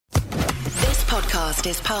podcast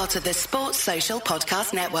is part of the Sports Social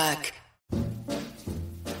Podcast Network.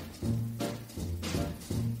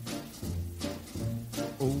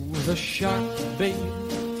 Oh, the shark, babe,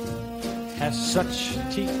 has such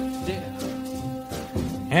teeth, dear,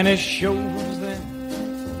 and it shows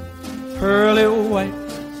them pearly white.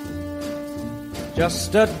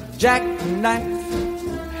 Just a jackknife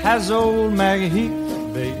has old Maggie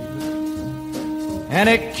Heath, babe, and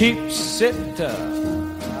it keeps it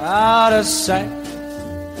out of sight.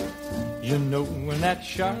 You know when that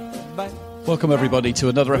shark bites. Welcome everybody to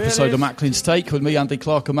another episode of Macklin's Take with me, Andy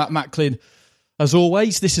Clark, and Matt Macklin. As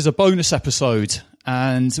always, this is a bonus episode,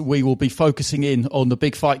 and we will be focusing in on the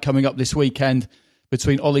big fight coming up this weekend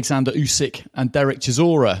between Alexander Usyk and Derek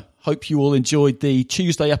Chisora. Hope you all enjoyed the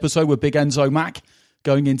Tuesday episode with Big Enzo Mac,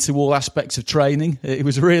 going into all aspects of training. It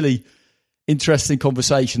was a really interesting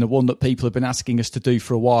conversation, and one that people have been asking us to do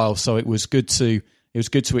for a while, so it was good to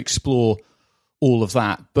explore all of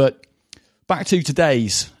that. But back to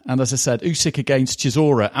today's, and as I said, Usyk against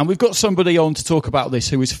Chisora. And we've got somebody on to talk about this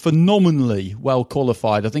who is phenomenally well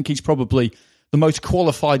qualified. I think he's probably the most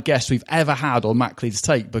qualified guest we've ever had on Macklin's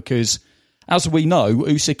Take, because, as we know,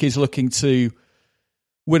 Usyk is looking to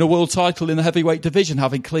win a world title in the heavyweight division,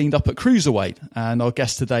 having cleaned up at cruiserweight. And our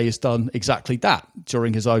guest today has done exactly that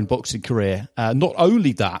during his own boxing career. Not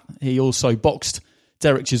only that, he also boxed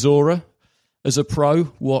Derek Chisora as a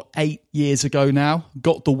pro, 8 years ago now,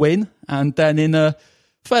 got the win, and then in a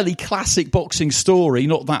fairly classic boxing story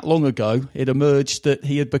not that long ago, it emerged that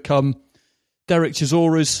he had become Derek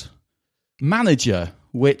Chisora's manager,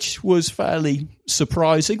 which was fairly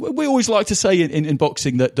surprising. We always like to say in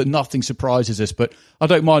boxing that nothing surprises us, but I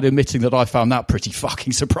don't mind admitting that I found that pretty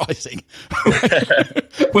fucking surprising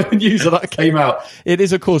when the news of that came out. It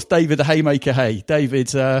is, of course, David the Haymaker Haye. David,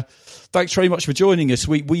 thanks very much for joining us.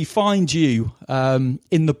 We find you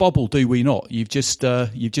in the bubble, do we not? You've just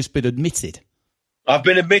been admitted. I've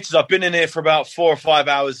been admitted. I've been in here for about 4 or 5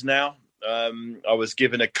 hours now. I was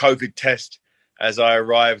given a COVID test as I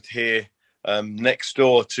arrived here next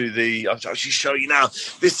door to the. I'll just show you now.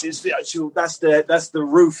 This is the actual. That's the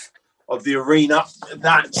roof of the arena.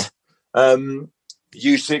 That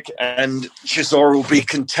Usyk and Chisora will be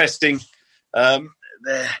contesting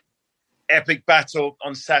their epic battle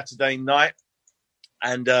on Saturday night,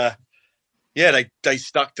 and they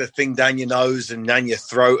stuck the thing down your nose and down your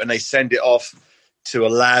throat, and they send it off to a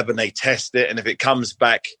lab and they test it, and if it comes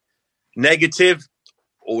back negative,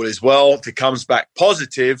 all is well. If it comes back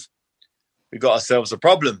positive, we got ourselves a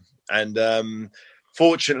problem. And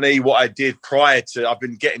fortunately, what I did prior to, I've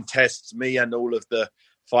been getting tests, me and all of the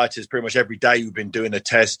fighters, pretty much every day we've been doing a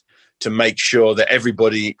test to make sure that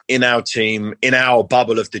everybody in our team, in our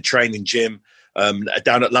bubble of the training gym,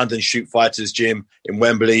 down at London Shoot Fighters Gym in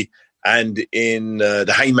Wembley and in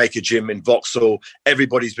the Haymaker Gym in Vauxhall,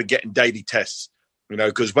 everybody's been getting daily tests. You know,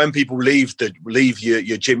 because when people leave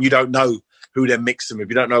your gym, you don't know who they're mixing with.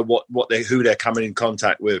 You don't know who they're coming in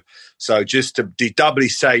contact with. So just to be doubly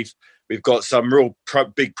safe, we've got some real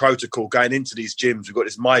big protocol going into these gyms. We've got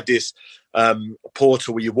this MyDis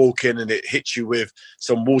portal where you walk in and it hits you with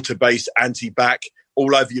some water-based anti-bac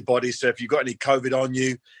all over your body. So if you've got any COVID on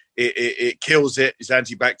you, it kills it. It's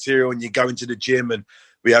antibacterial, and you go into the gym and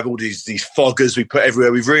we have all these foggers we put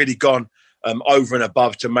everywhere. We've really gone over and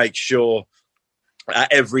above to make sure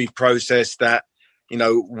at every process that, you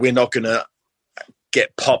know, we're not going to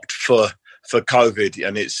get popped for COVID.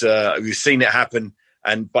 And it's we've seen it happen.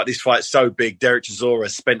 But this fight's so big. Derek Chisora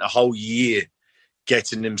spent a whole year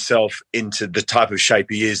getting himself into the type of shape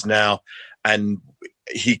he is now, and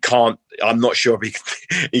he can't. I'm not sure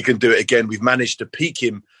if he can do it again. We've managed to peak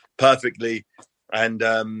him perfectly, and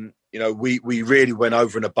we really went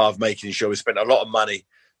over and above, making sure we spent a lot of money,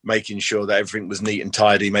 making sure that everything was neat and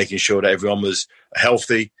tidy, making sure that everyone was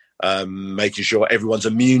healthy. Making sure everyone's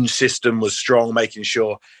immune system was strong, making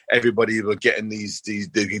sure everybody were getting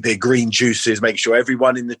their green juices, making sure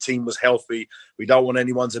everyone in the team was healthy. We don't want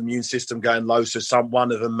anyone's immune system going low, so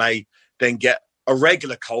one of them may then get a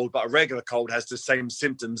regular cold, but a regular cold has the same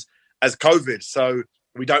symptoms as COVID. So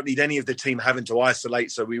we don't need any of the team having to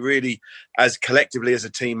isolate. So we really, as collectively as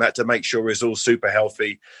a team, had to make sure it's all super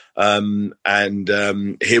healthy. Here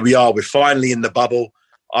we are. We're finally in the bubble.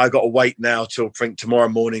 I got to wait now till tomorrow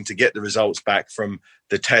morning to get the results back from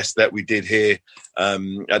the test that we did here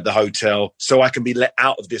at the hotel, so I can be let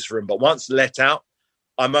out of this room. But once let out,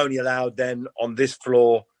 I'm only allowed then on this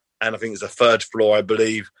floor, and I think it's the third floor, I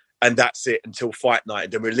believe, and that's it until fight night.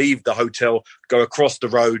 And then we leave the hotel, go across the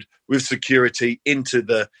road with security into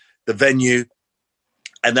the venue,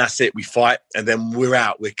 and that's it. We fight, and then we're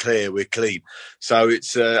out. We're clear. We're clean. So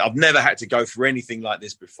it's I've never had to go through anything like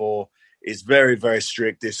this before. It's very, very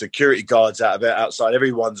strict. There's security guards outside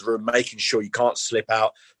everyone's room, making sure you can't slip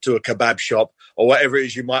out to a kebab shop or whatever it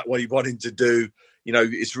is you might want him to do. You know,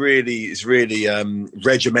 it's really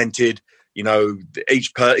regimented. You know,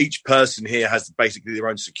 each person here has basically their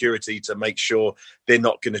own security to make sure they're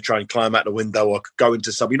not going to try and climb out the window or go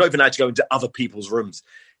into something. You don't even have to go into other people's rooms.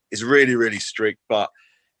 It's really, really strict. But,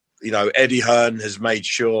 you know, Eddie Hearn has made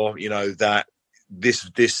sure, you know, that this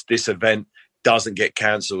event doesn't get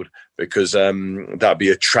cancelled, because that'd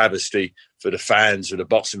be a travesty for the fans, for the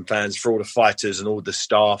boxing fans, for all the fighters and all the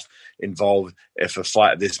staff involved if a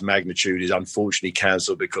fight of this magnitude is unfortunately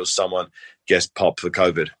cancelled because someone gets popped for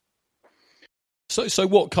COVID. So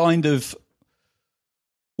what kind of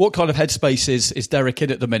headspace is Derek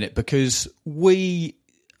in at the minute? Because we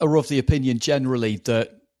are of the opinion generally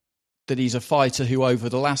that he's a fighter who over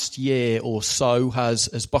the last year or so has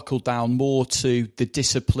buckled down more to the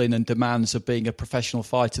discipline and demands of being a professional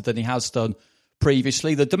fighter than he has done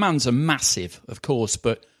previously. The demands are massive, of course,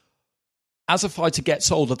 but as a fighter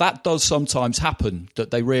gets older, that does sometimes happen,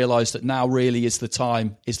 that they realise that now really is the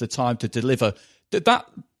time to deliver. That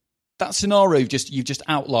scenario you've just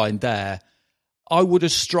outlined there, I would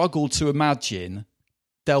have struggled to imagine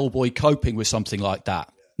Del Boy coping with something like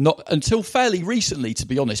that. Not until fairly recently, to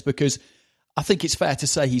be honest, because I think it's fair to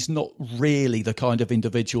say he's not really the kind of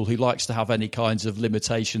individual who likes to have any kinds of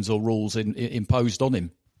limitations or rules imposed on him.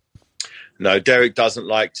 No, Derek doesn't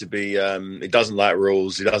like to be. He doesn't like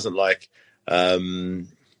rules. He doesn't like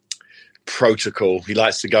protocol. He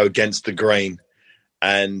likes to go against the grain,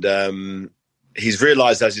 and he's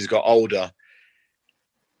realised as he's got older,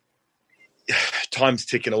 time's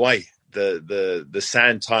ticking away. The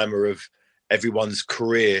sand timer of everyone's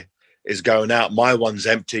career is going out. My one's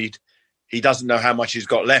emptied. He doesn't know how much he's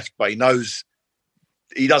got left, but he knows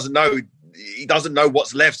he doesn't know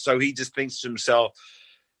what's left. So he just thinks to himself,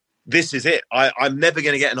 this is it. I'm never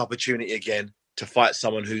going to get an opportunity again to fight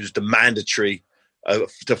someone who's the mandatory,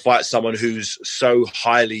 to fight someone who's so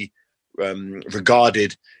highly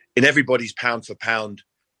regarded in everybody's pound for pound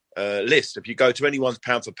list. If you go to anyone's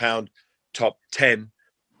pound for pound top 10,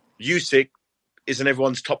 Usyk is in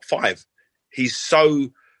everyone's top 5. He's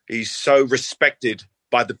so respected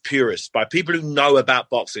by the purists, by people who know about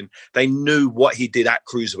boxing. They knew what he did at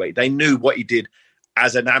cruiserweight. They knew what he did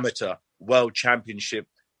as an amateur, world championship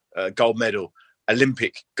gold medal,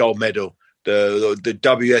 Olympic gold medal, the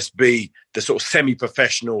WSB, the sort of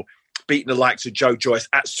semi-professional, beating the likes of Joe Joyce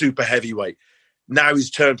at super heavyweight. Now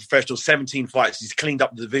he's turned professional, 17 fights. He's cleaned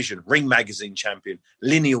up the division, Ring Magazine champion,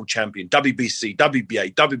 Lineal champion, WBC,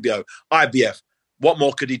 WBA, WBO, IBF. What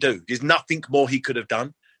more could he do? There's nothing more he could have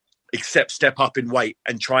done except step up in weight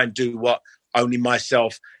and try and do what only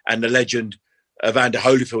myself and the legend Evander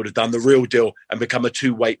Holyfield have done, the real deal, and become a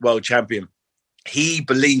 2-weight world champion. He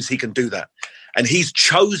believes he can do that. And he's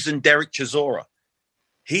chosen Derek Chisora.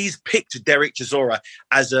 He's picked Derek Chisora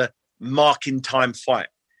as a mark-in-time fight.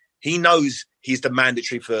 He knows he's the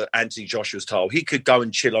mandatory for Anthony Joshua's title. He could go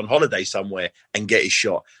and chill on holiday somewhere and get his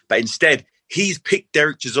shot. But instead, he's picked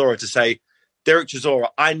Derek Chisora to say, Derek Chisora,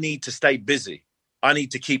 I need to stay busy. I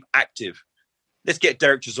need to keep active. Let's get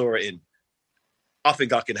Derek Chisora in. I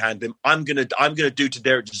think I can handle him. I'm gonna do to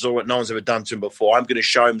Derek Chisora what no one's ever done to him before. I'm gonna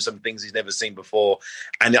show him some things he's never seen before,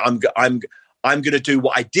 and I'm gonna do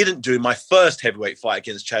what I didn't do in my first heavyweight fight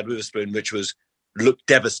against Chad Witherspoon, which was look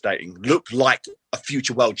devastating, look like a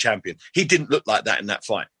future world champion. He didn't look like that in that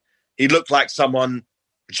fight. He looked like someone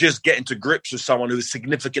just getting to grips with someone who was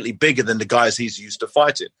significantly bigger than the guys he's used to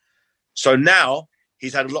fighting. So now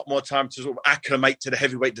he's had a lot more time to sort of acclimate to the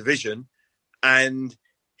heavyweight division, and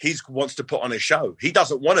he wants to put on a show. He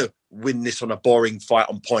doesn't want to win this on a boring fight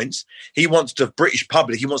on points. He wants the British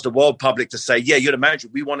public, he wants the world public to say, yeah, you're the manager.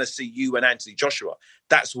 We want to see you and Anthony Joshua.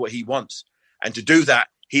 That's what he wants. And to do that,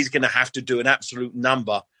 he's going to have to do an absolute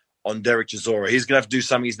number on Derek Chisora. He's going to have to do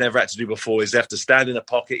something he's never had to do before. He's going to have to stand in a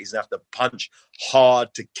pocket. He's going to have to punch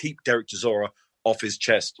hard to keep Derek Chisora off his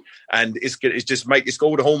chest. And it's got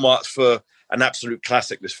all the hallmarks for an absolute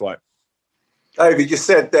classic, this fight. David, you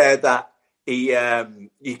said there that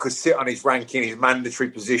he could sit on his ranking, his mandatory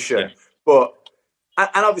position. Yeah.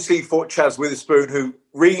 And obviously he fought Chaz Witherspoon, who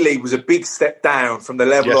really was a big step down from the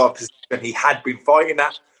level of position he had been fighting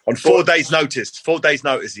at. On 4 days' notice. 4 days'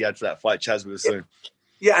 notice he had for that fight, Chaz Witherspoon.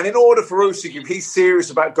 Yeah, and in order for Usyk, if he's serious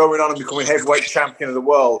about going on and becoming heavyweight champion of the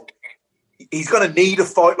world, he's going to need a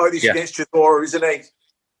fight like this against Chisora, isn't he?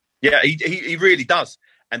 Yeah, he really does.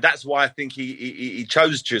 And that's why I think he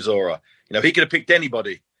chose Chisora. You know, if he could have picked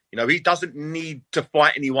anybody, You know, he doesn't need to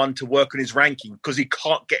fight anyone to work on his ranking because he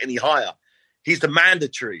can't get any higher. He's the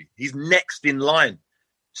mandatory. He's next in line.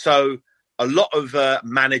 So a lot of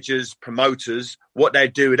managers, promoters, what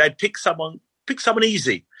they'd do, they'd pick someone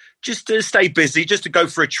easy, just to stay busy, just to go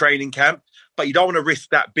for a training camp. But you don't want to risk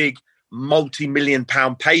that big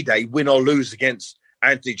multi-million-pound payday, win or lose against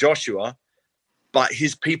Anthony Joshua. But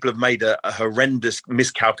his people have made a horrendous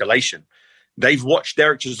miscalculation. They've watched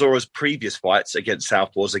Derek Chisora's previous fights against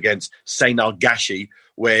Southpaws, against Seinar Gashi,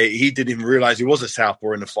 where he didn't even realise he was a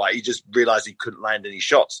Southpaw in the fight. He just realised he couldn't land any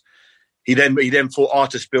shots. He then fought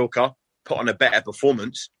Artur Spilka, put on a better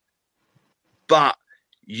performance. But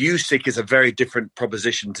Usyk is a very different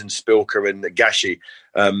proposition than Spilka and Gashi.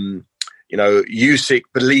 Usyk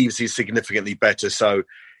believes he's significantly better, so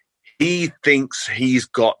he thinks he's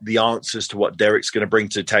got the answers to what Derek's going to bring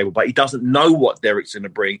to the table, but he doesn't know what Derek's going to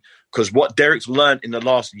bring, because what Derek's learned in the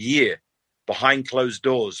last year behind closed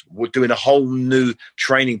doors, we're doing a whole new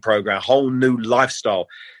training program, a whole new lifestyle.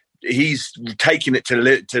 He's taking it to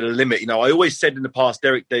the limit. You know, I always said in the past,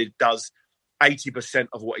 Derek does 80%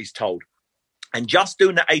 of what he's told. And just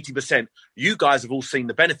doing that 80%, you guys have all seen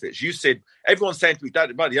the benefits. You said, everyone's saying to me,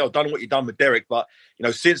 bloody hell, done what you've done with Derek. But,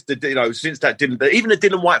 since that even the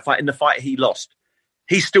Dylan White fight, in the fight he lost,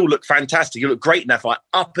 he still looked fantastic. He looked great in that fight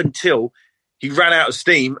up until he ran out of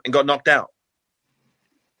steam and got knocked out.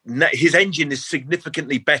 His engine is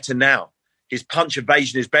significantly better now. His punch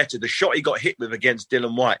evasion is better. The shot he got hit with against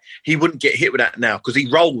Dylan White, he wouldn't get hit with that now because he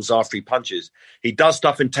rolls after he punches. He does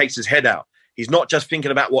stuff and takes his head out. He's not just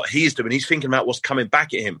thinking about what he's doing. He's thinking about what's coming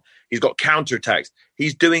back at him. He's got counterattacks.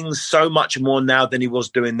 He's doing so much more now than he was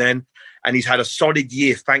doing then. And he's had a solid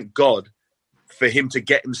year, thank God, for him to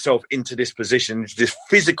get himself into this position, this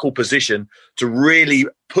physical position, to really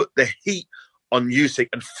put the heat on Usyk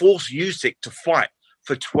and force Usyk to fight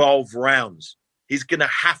for 12 rounds. He's going to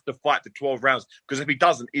have to fight for 12 rounds, because if he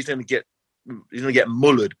doesn't, he's going to get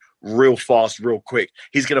mullered real fast, real quick.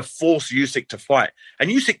 He's going to force Usyk to fight. And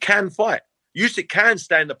Usyk can fight. Usyk can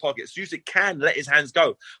stay in the pockets. Usyk can let his hands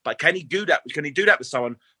go. But can he do that? Can he do that with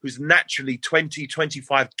someone who's naturally 20,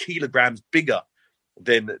 25 kilograms bigger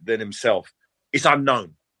than himself? It's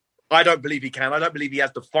unknown. I don't believe he can. I don't believe he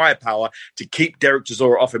has the firepower to keep Derek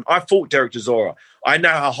Chisora off him. I fought Derek Chisora. I know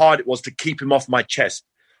how hard it was to keep him off my chest.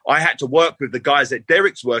 I had to work with the guys that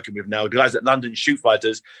Derek's working with now, the guys at London Shoot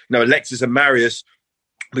Fighters, Alexis and Marius.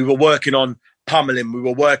 We were working on pummeling. We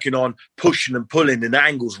were working on pushing and pulling and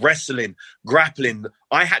angles, wrestling, grappling.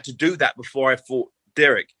 I had to do that before I fought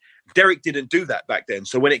Derek. Derek didn't do that back then.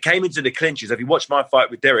 So when it came into the clinches, if you watch my fight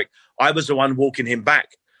with Derek, I was the one walking him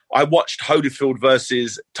back. I watched Holyfield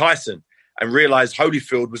versus Tyson and realized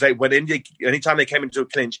Holyfield was anytime they came into a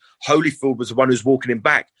clinch, Holyfield was the one who was walking him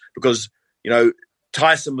back, because,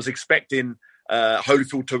 Tyson was expecting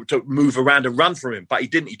Holyfield to move around and run from him, but he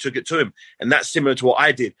didn't. He took it to him. And that's similar to what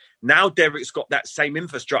I did. Now Derek's got that same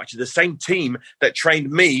infrastructure, the same team that trained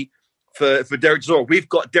me for Derek Chisora. We've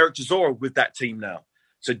got Derek Chisora with that team now.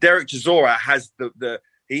 So Derek Chisora has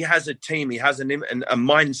he has a team, he has a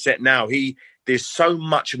mindset now. There's so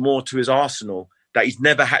much more to his arsenal that he's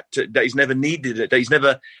never needed it, that he's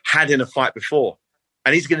never had in a fight before.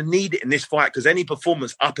 And he's going to need it in this fight, because any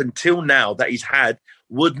performance up until now that he's had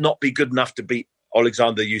would not be good enough to beat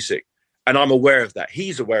Alexander Usyk. And I'm aware of that.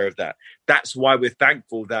 He's aware of that. That's why we're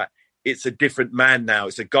thankful that it's a different man now.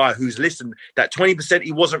 It's a guy who's listened. That 20%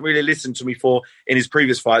 he wasn't really listening to me for in his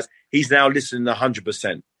previous fights, he's now listening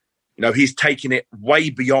 100%. He's taking it way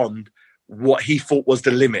beyond what he thought was the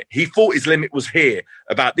limit. He thought his limit was here,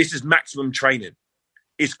 about this is maximum training.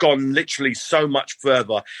 It's gone literally so much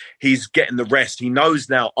further. He's getting the rest. He knows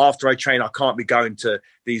now, after I train, I can't be going to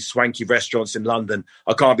these swanky restaurants in London.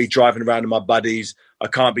 I can't be driving around with my buddies. I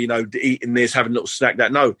can't be, eating this, having a little snack.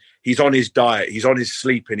 That no, he's on his diet. He's on his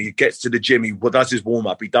sleeping. He gets to the gym. He does his warm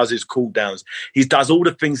up. He does his cool downs. He does all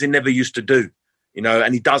the things he never used to do,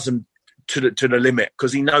 and he does them to the limit,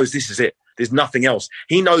 because he knows this is it. There's nothing else.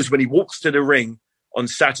 He knows when he walks to the ring on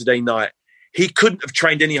Saturday night, he couldn't have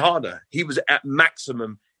trained any harder. He was at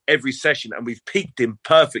maximum every session, and we've peaked him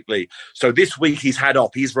perfectly. So this week he's had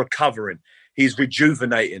off. He's recovering. He's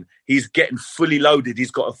rejuvenating. He's getting fully loaded.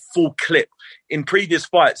 He's got a full clip. In previous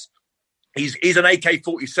fights, he's an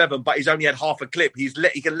AK-47, but he's only had half a clip. He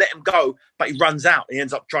can let him go, but he runs out. He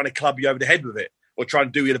ends up trying to club you over the head with it, or trying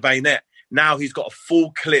to do you the bayonet. Now he's got a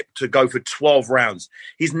full clip to go for 12 rounds.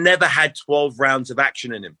 He's never had 12 rounds of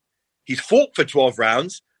action in him. He's fought for 12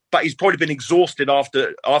 rounds, but he's probably been exhausted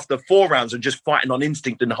after 4 rounds and just fighting on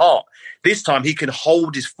instinct and heart. This time he can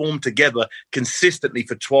hold his form together consistently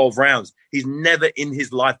for 12 rounds. He's never in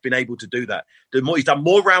his life been able to do that. He's done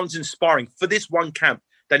more rounds in sparring for this one camp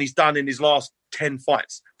than he's done in his last 10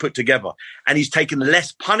 fights put together. And he's taken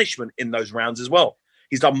less punishment in those rounds as well.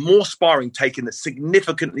 He's done more sparring, taken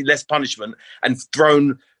significantly less punishment, and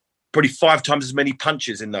thrown probably 5 times as many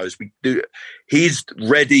punches in those. He's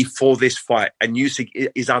ready for this fight, and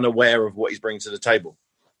Usyk is unaware of what he's bringing to the table.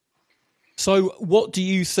 So what do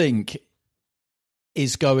you think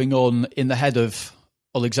is going on in the head of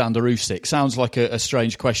Alexander Usyk? Sounds like a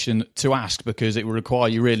strange question to ask, because it would require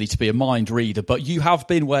you really to be a mind reader, but you have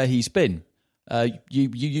been where he's been. You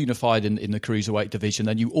unified in the cruiserweight division,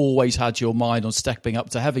 and you always had your mind on stepping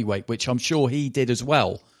up to heavyweight, which I'm sure he did as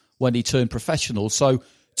well when he turned professional. So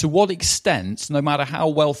to what extent, no matter how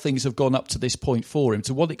well things have gone up to this point for him,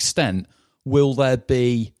 to what extent will there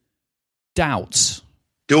be doubts?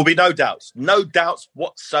 There will be no doubts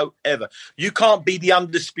whatsoever. You can't be the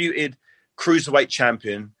undisputed cruiserweight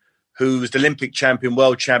champion who's the Olympic champion,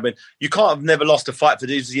 world champion. You can't have never lost a fight for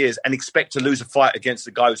these years and expect to lose a fight against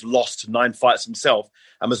a guy who's lost 9 fights himself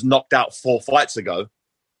and was knocked out 4 fights ago.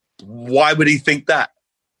 Why would he think that?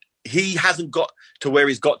 He hasn't got to where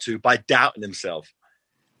he's got to by doubting himself.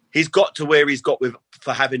 He's got to where he's got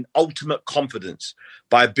for having ultimate confidence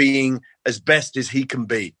by being as best as he can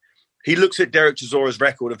be. He looks at Derek Chisora's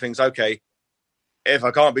record and thinks, okay, if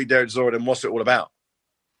I can't beat Derek Chisora, then what's it all about?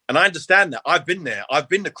 And I understand that. I've been there. I've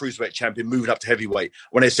been the cruiserweight champion moving up to heavyweight.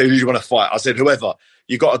 When they say, who do you want to fight? I said, whoever.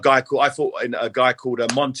 You got I fought a guy called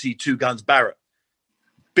Monty Two Guns Barrett.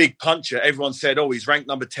 Big puncher. Everyone said, oh, he's ranked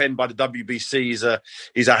number 10 by the WBC.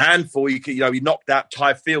 He's a handful. He knocked out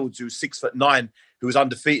Ty Fields, who's 6'9", who was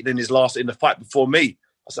undefeated in the fight before me.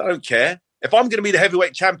 I said, I don't care. If I'm going to be the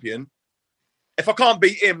heavyweight champion, if I can't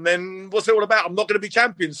beat him, then what's it all about? I'm not going to be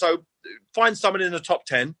champion. So find someone in the top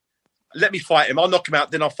 10. Let me fight him. I'll knock him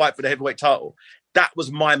out. Then I'll fight for the heavyweight title. That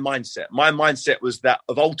was my mindset. My mindset was that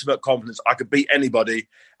of ultimate confidence. I could beat anybody.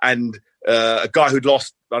 And a guy who'd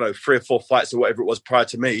lost, 3 or 4 fights or whatever it was prior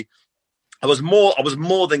to me, I was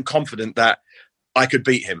more than confident that I could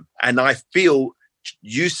beat him. And I feel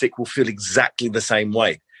Usyk will feel exactly the same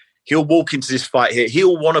way. He'll walk into this fight here.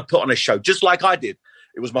 He'll want to put on a show, just like I did.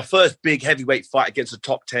 It was my first big heavyweight fight against a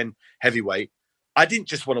top 10 heavyweight. I didn't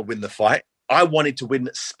just want to win the fight. I wanted to win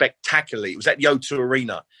spectacularly. It was at the O2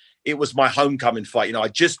 Arena. It was my homecoming fight. I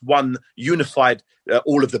just unified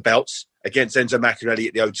all of the belts against Enzo Macchiarelli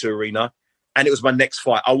at the O2 Arena. And it was my next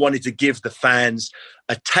fight. I wanted to give the fans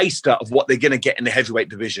a taster of what they're going to get in the heavyweight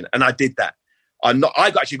division. And I did that. I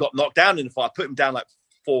actually got knocked down in the fight. I put him down like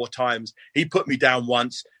 4 times. He put me down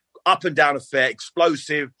once. Up and down affair,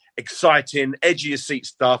 explosive, exciting, edge of your seat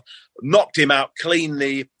stuff. Knocked him out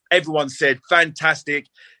cleanly. Everyone said, fantastic.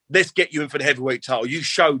 Let's get you in for the heavyweight title. You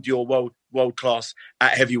showed your world class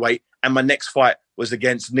at heavyweight. And my next fight was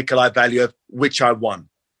against Nikolai Valiev, which I won.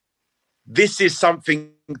 This is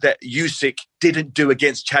something that Usyk didn't do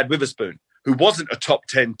against Chad Witherspoon, who wasn't a top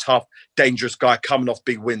 10 tough, dangerous guy coming off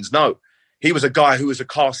big wins. No, he was a guy who was a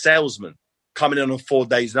car salesman coming in on 4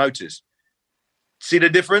 days' notice. See the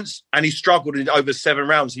difference? And he struggled in over 7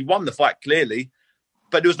 rounds. He won the fight clearly,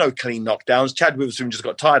 but there was no clean knockdowns. Chad Witherspoon just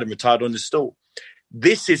got tired and retired on the stool.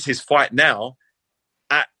 This is his fight now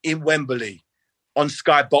in Wembley on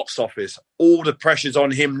Sky Box Office. All the pressure's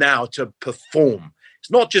on him now to perform.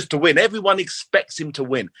 It's not just to win. Everyone expects him to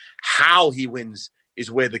win. How he wins is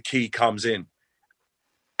where the key comes in.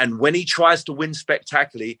 And when he tries to win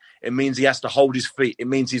spectacularly, it means he has to hold his feet. It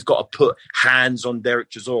means he's got to put hands on Derek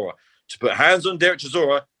Chisora. To put hands on Derek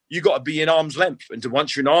Chisora, you got to be in arm's length. And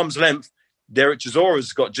once you're in arm's length, Derek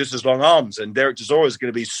Chisora's got just as long arms, and Derek Chisora's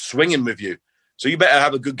going to be swinging with you. So you better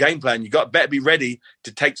have a good game plan. Better be ready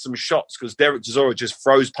to take some shots, because Derek Chisora just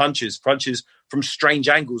throws punches from strange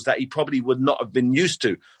angles that he probably would not have been used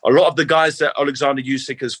to. A lot of the guys that Alexander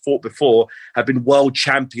Usyk has fought before have been world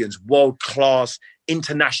champions, world-class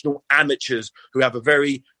international amateurs who have a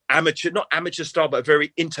very not amateur style, but a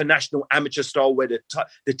very international amateur style where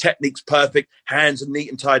the technique's perfect, hands are neat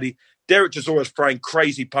and tidy. Derek Chisora's throwing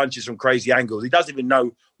crazy punches from crazy angles. He doesn't even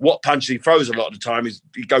know what punches he throws a lot of the time.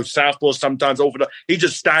 He goes southpaw sometimes, he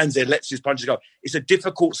just stands there, lets his punches go. It's a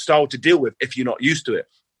difficult style to deal with if you're not used to it.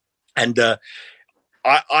 And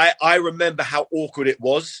I remember how awkward it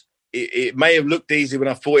was. It may have looked easy when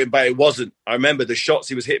I fought him, but it wasn't. I remember the shots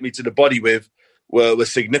he was hitting me to the body with were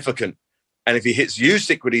significant. And if he hits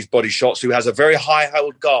Usyk with these body shots, who has a very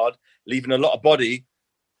high-held guard, leaving a lot of body,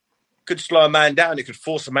 could slow a man down. It could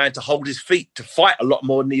force a man to hold his feet, to fight a lot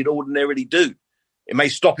more than he'd ordinarily do. It may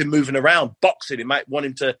stop him moving around, boxing. It might want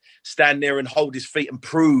him to stand there and hold his feet and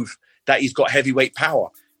prove that he's got heavyweight power.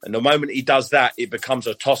 And the moment he does that, it becomes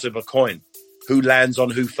a toss of a coin. Who lands on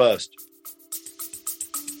who first?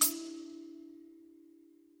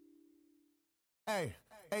 Hey,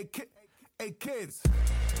 Hey, kids.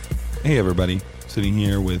 Hey, everybody. Sitting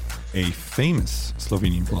here with a famous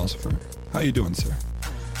Slovenian philosopher. How you doing, sir?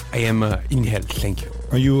 I am in hell, thank you.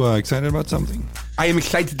 Are you excited about something? I am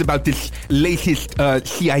excited about this latest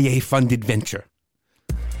CIA-funded venture.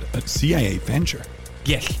 A CIA venture?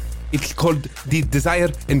 Yes, it's called the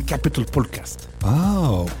Desire and Capital Podcast.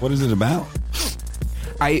 Oh, what is it about?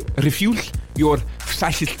 I refuse your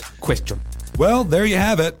fascist question. Well, there you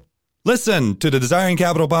have it. Listen to the Desiring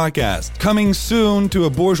Capital podcast, coming soon to a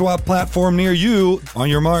bourgeois platform near you. On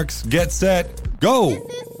your marks, get set, go! This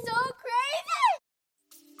is so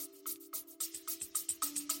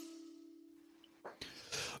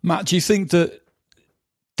crazy! Matt, do you think that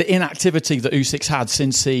the inactivity that Usyk's had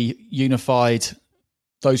since he unified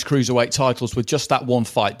those cruiserweight titles with just that one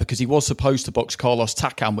fight, because he was supposed to box Carlos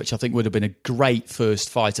Takam, which I think would have been a great first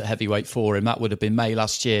fight at heavyweight for him. That would have been May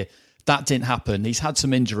last year. That didn't happen. He's had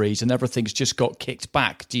some injuries and everything's just got kicked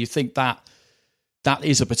back. Do you think that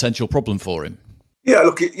is a potential problem for him? Yeah,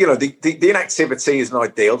 look, the inactivity isn't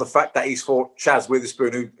ideal. The fact that he's fought Chaz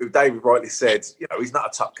Witherspoon, who David rightly said, he's not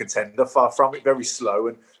a top contender, far from it, very slow.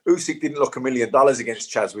 And Usyk didn't look $1 million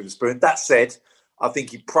against Chaz Witherspoon. That said, I think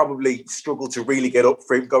he probably struggled to really get up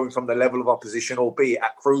for him, going from the level of opposition, albeit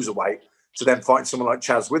at cruiserweight, to then fight someone like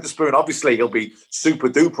Chaz Witherspoon. Obviously, he'll be super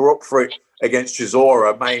duper up for it against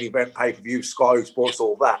Chisora, main event, pay-per-view, Sky Sports,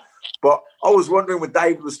 all that. But I was wondering when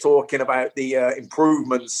David was talking about the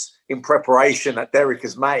improvements in preparation that Derek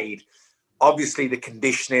has made, obviously the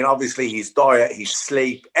conditioning, obviously his diet, his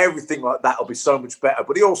sleep, everything like that will be so much better.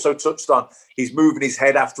 But he also touched on he's moving his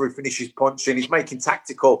head after he finishes punching. He's making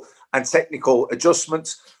tactical and technical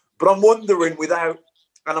adjustments. But I'm wondering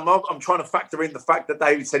and I'm trying to factor in the fact that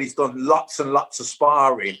David said he's done lots and lots of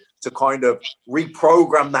sparring to kind of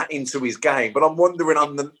reprogram that into his game. But I'm wondering,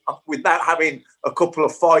 without having a couple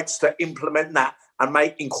of fights to implement that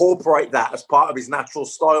and incorporate that as part of his natural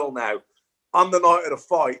style now, on the night of the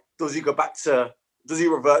fight, does he revert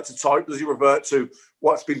to type? Does he revert to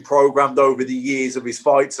what's been programmed over the years of his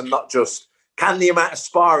fights, and not just, can the amount of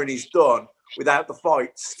sparring he's done without the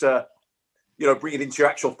fights to, bring it into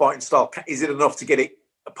your actual fighting style, is it enough to get it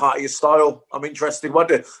a part of your style? I'm interested.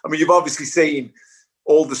 You've obviously seen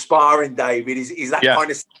all the sparring, David. Is that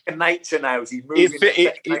kind of second nature now? Is he moving?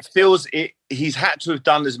 It feels it. He's had to have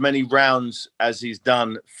done as many rounds as he's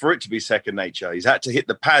done for it to be second nature. He's had to hit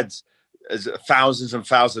the pads as thousands and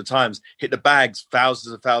thousands of times, hit the bags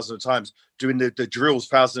thousands and thousands of times, doing the drills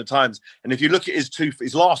thousands of times. And if you look at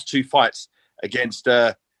his last two fights against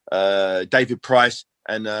David Price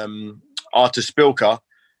and Artur Spilka,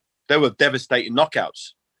 they were devastating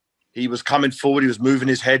knockouts. He was coming forward, he was moving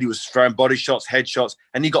his head, he was throwing body shots, head shots,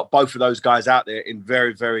 and he got both of those guys out there in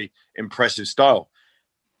very, very impressive style.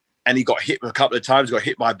 And he got hit a couple of times, got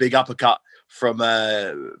hit by a big uppercut from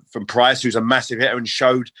Price, who's a massive hitter, and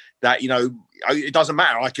showed that, it doesn't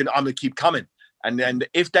matter, I'm going to keep coming. And then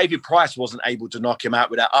if David Price wasn't able to knock him out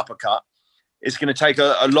with that uppercut, it's going to take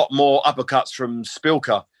a lot more uppercuts from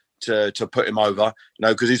Spilka to put him over,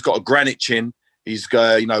 because he's got a granite chin. He's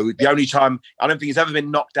the only time, I don't think he's ever been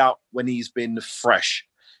knocked out when he's been fresh.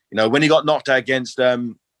 When he got knocked out against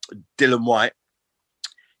Dylan White,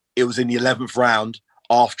 it was in the 11th round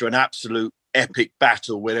after an absolute epic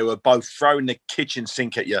battle where they were both throwing the kitchen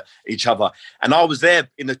sink at each other. And I was there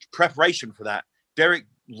in the preparation for that. Derek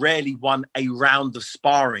rarely won a round of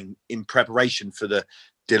sparring in preparation for the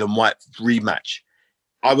Dylan White rematch.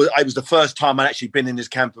 I was the first time I'd actually been in his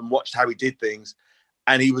camp and watched how he did things.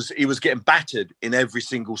 And he was getting battered in every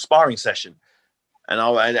single sparring session,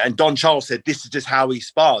 and Don Charles said, "This is just how he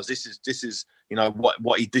spars. This is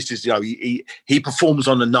he performs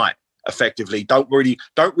on the night effectively. Don't really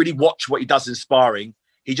watch what he does in sparring.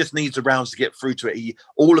 He just needs the rounds to get through to it.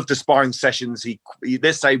 All of the sparring sessions,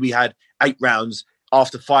 let's say we had 8 rounds.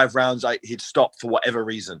 After 5 rounds, he'd stop for whatever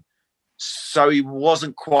reason. So he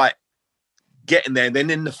wasn't quite getting there. And then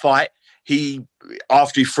in the fight,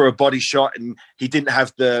 after he threw a body shot and he didn't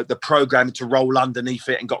have the programming to roll underneath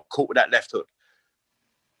it and got caught with that left hook.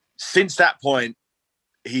 Since that point,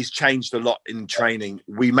 he's changed a lot in training.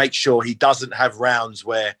 We make sure he doesn't have rounds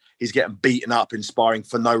where he's getting beaten up in sparring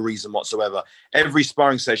for no reason whatsoever. Every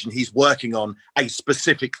sparring session, he's working on a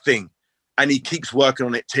specific thing and he keeps working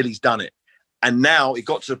on it till he's done it. And now it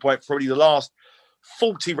got to the point, probably the last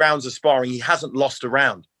 40 rounds of sparring, he hasn't lost a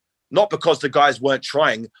round. Not because the guys weren't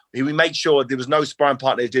trying. We made sure there was no sparring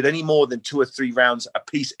partner that did any more than 2 or 3 rounds a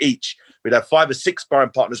piece each. We'd have 5 or 6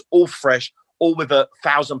 sparring partners, all fresh, all with a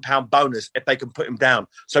 1,000-pound bonus if they can put him down.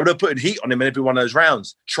 So they're putting heat on him in every one of those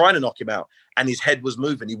rounds, trying to knock him out. And his head was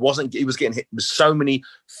moving. He was getting hit with so many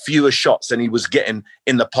fewer shots than he was getting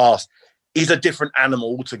in the past. he's a different animal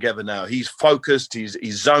altogether now. He's focused, he's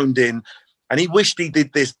zoned in, and he wished he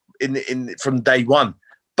did this from day one.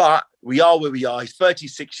 But we are where we are. He's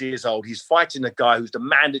 36 years old. He's fighting a guy who's the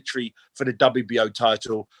mandatory for the WBO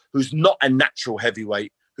title, who's not a natural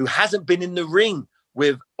heavyweight, who hasn't been in the ring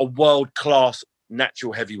with a world-class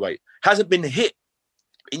natural heavyweight, hasn't been hit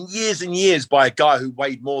in years and years by a guy who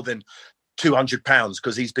weighed more than 200 pounds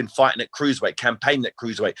because he's been fighting at cruiserweight, campaigning at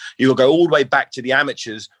cruiserweight. You'll go all the way back to the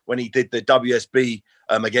amateurs when he did the WSB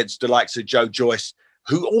against the likes of Joe Joyce,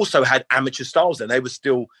 who also had amateur styles then. They were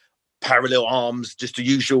still parallel arms, just the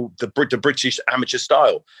usual, the British amateur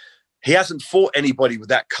style. He hasn't fought anybody with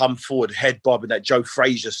that come forward head bob and that Joe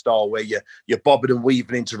Frazier style where you're bobbing and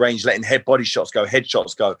weaving into range, letting head body shots go, head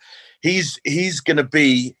shots go. He's going to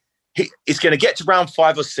be, he's going to get to round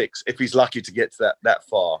 5 or 6 if he's lucky to get to that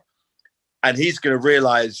far. And he's going to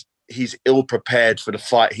realize he's ill prepared for the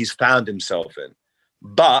fight he's found himself in.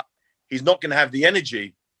 But he's not going to have the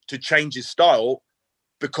energy to change his style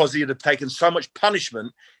because he'd have taken so much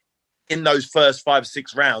punishment in those first 5 or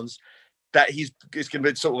 6 rounds that it's going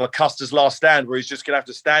to be sort of a Custer's last stand where he's just going to have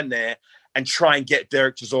to stand there and try and get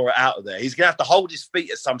Derek Chisora out of there. He's going to have to hold his feet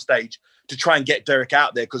at some stage to try and get Derek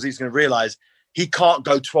out there because he's going to realize he can't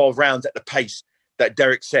go 12 rounds at the pace that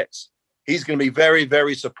Derek sets. He's going to be very,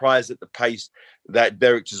 very surprised at the pace that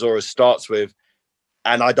Derek Chisora starts with,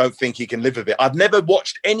 and I don't think he can live with it. I've never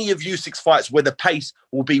watched any of Usyk's fights where the pace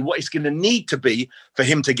will be what it's going to need to be for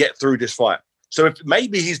him to get through this fight. So if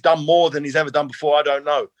maybe he's done more than he's ever done before, I don't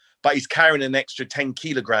know. But he's carrying an extra 10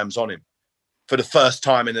 kilograms on him for the first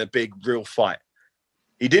time in a big, real fight.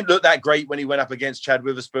 He didn't look that great when he went up against Chad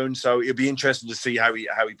Witherspoon, so it'll be interesting to see how he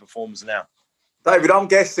performs now. David, I'm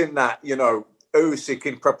guessing that, Usyk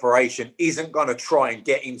in preparation isn't going to try and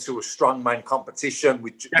get into a strongman competition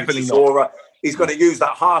with Chisora. He's going to use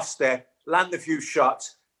that half step, land a few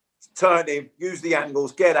shots, turn him, use the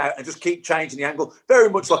angles, get out, and just keep changing the angle. Very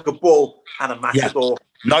much like a bull and a matador.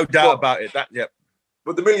 Yeah, no doubt about it.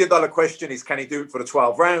 But the $1 million question is, can he do it for the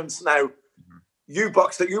 12 rounds? Now, you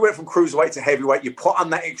went from cruiserweight to heavyweight. You put on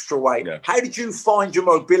that extra weight. Yeah. How did you find your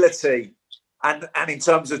mobility? And in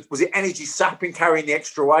terms of, was it energy sapping carrying the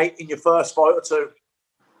extra weight in your first fight or two?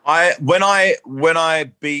 When I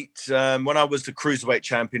was the cruiserweight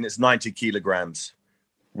champion, it's 90 kilograms.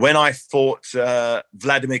 When I fought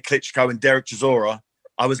Vladimir Klitschko and Derek Chisora,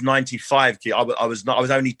 I was 95 kilos. I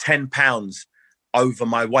was only 10 pounds over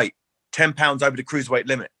my weight, 10 pounds over the cruiserweight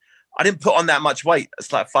limit. I didn't put on that much weight.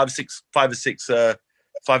 It's like 5 or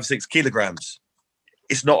 6 kilograms.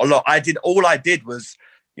 It's not a lot. All I did was,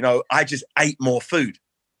 I just ate more food.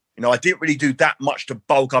 I didn't really do that much to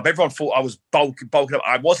bulk up. Everyone thought I was bulking up.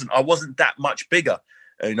 I wasn't that much bigger.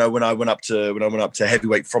 When I went up to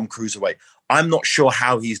heavyweight from cruiserweight. I'm not sure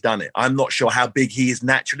how he's done it. I'm not sure how big he is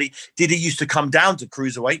naturally. Did he used to come down to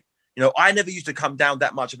cruiserweight? I never used to come down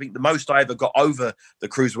that much. I think the most I ever got over the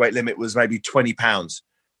cruiserweight limit was maybe 20 pounds.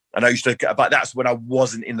 And but that's when I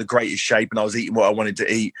wasn't in the greatest shape and I was eating what I wanted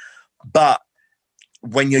to eat. But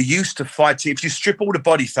when you're used to fighting, if you strip all the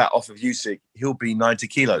body fat off of Usyk, he'll be 90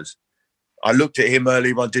 kilos. I looked at him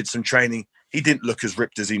earlier on, did some training. He didn't look as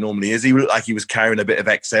ripped as he normally is. He looked like he was carrying a bit of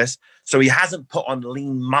excess. So he hasn't put on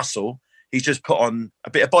lean muscle. He's just put on a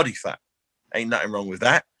bit of body fat. Ain't nothing wrong with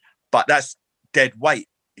that. But that's dead weight.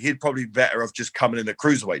 He'd probably be better off just coming in at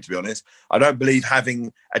cruiserweight, to be honest. I don't believe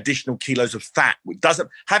having additional kilos of fat,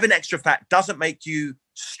 having extra fat doesn't make you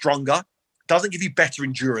stronger, doesn't give you better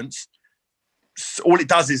endurance. All it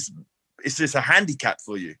does is it's just a handicap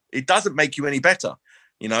for you. It doesn't make you any better.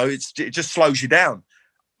 It just slows you down.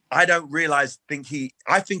 I think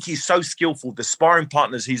he's so skillful. The sparring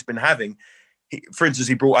partners he's been having, for instance,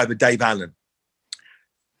 he brought over Dave Allen,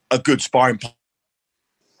 a good sparring partner.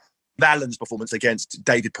 Allen's performance against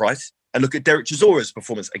David Price, and look at Derek Chisora's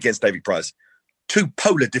performance against David Price. 2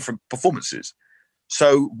 polar different performances.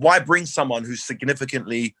 So why bring someone who's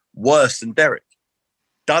significantly worse than Derek?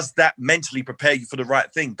 Does that mentally prepare you for the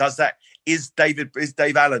right thing? Is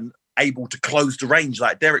Dave Allen able to close the range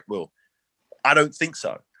like Derek will? I don't think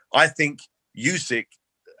so. I think Usyk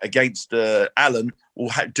against Allen will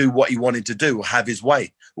do what he wanted to do, will have his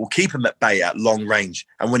way, will keep him at bay at long range.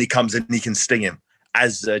 And when he comes in, he can sting him.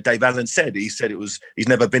 As Dave Allen said, he's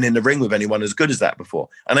never been in the ring with anyone as good as that before.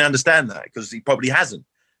 And I understand that because he probably hasn't,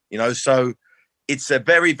 so it's a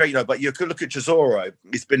very, very, but you could look at Chisora.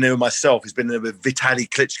 He's been there with myself. He's been there with Vitaly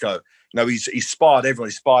Klitschko. He's sparred everyone.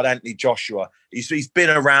 He's sparred Anthony Joshua. He's been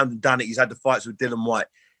around and done it. He's had the fights with Dylan White.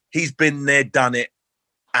 He's been there, done it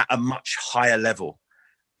at a much higher level.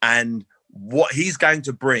 And what he's going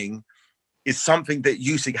to bring is something that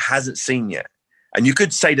Usyk hasn't seen yet. And you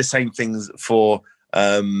could say the same things for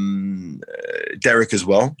Derek as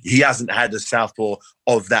well. He hasn't had a southpaw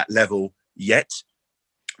of that level yet.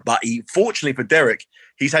 But fortunately for Derek,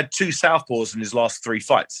 he's had 2 southpaws in his last 3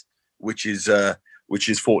 fights, which is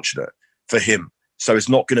fortunate for him. So it's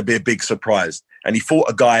not going to be a big surprise. And he fought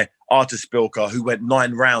a guy, Artur Spilka, who went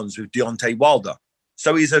 9 rounds with Deontay Wilder.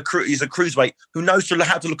 So he's a cruiserweight who knows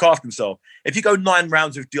how to look after himself. If you go 9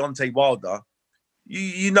 rounds with Deontay Wilder,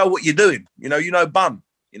 you know what you're doing. You know bum.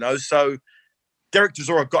 So Derek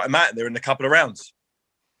Chisora got him out there in a couple of rounds.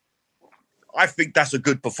 I think that's a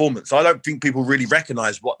good performance. I don't think people really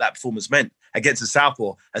recognise what that performance meant against a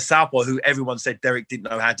southpaw who everyone said Derek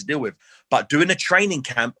didn't know how to deal with. But doing a training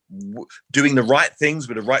camp, doing the right things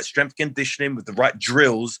with the right strength conditioning, with the right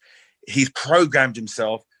drills, he's programmed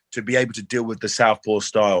himself to be able to deal with the southpaw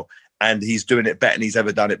style. And he's doing it better than he's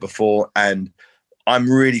ever done it before. And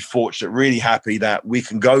I'm really fortunate, really happy that we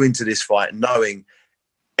can go into this fight knowing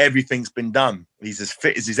everything's been done. He's as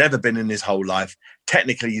fit as he's ever been in his whole life.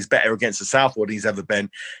 Technically, he's better against the southpaw than he's ever been.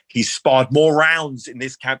 He's sparred more rounds in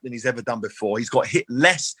this camp than he's ever done before. He's got hit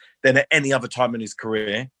less than at any other time in his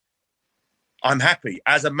career. I'm happy.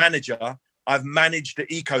 As a manager, I've managed the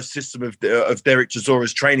ecosystem of Derek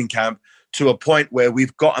Chisora's training camp to a point where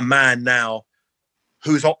we've got a man now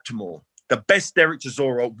who's optimal. The best Derek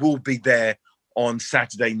Chisora will be there on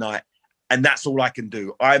Saturday night. And that's all I can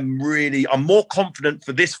do. I'm more confident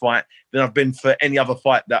for this fight than I've been for any other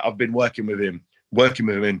fight that I've been working with him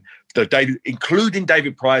in. Including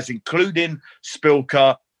David Price, including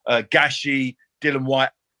Spilka, Gashi, Dylan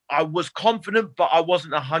White. I was confident, but I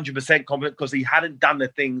wasn't 100% confident because he hadn't done the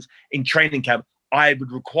things in training camp I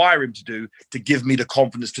would require him to do to give me the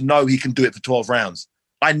confidence to know he can do it for 12 rounds.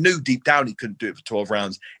 I knew deep down he couldn't do it for 12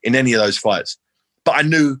 rounds in any of those fights. But I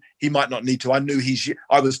knew he might not need to.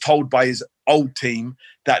 I was told by his old team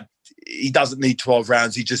that he doesn't need 12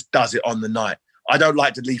 rounds. He just does it on the night. I don't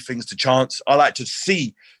like to leave things to chance. I like to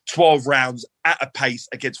see 12 rounds at a pace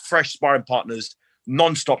against fresh sparring partners,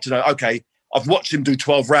 non-stop, to know, okay, I've watched him do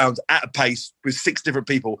 12 rounds at a pace with 6 different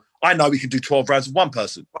people. I know he can do 12 rounds with one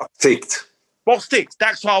person. Box ticked.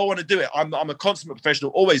 That's how I want to do it. I'm a consummate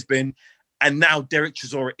professional, always been. And now Derek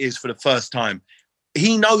Chisora is for the first time.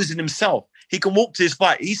 He knows in himself. He can walk to his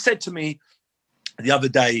fight. He said to me the other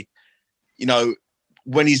day,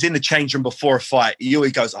 when he's in the change room before a fight, he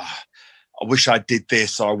always goes, I wish I did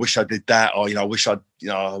this, or I wish I did that, or I wish I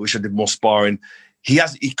did more sparring. He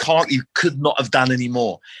could not have done any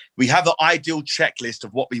more. We have an ideal checklist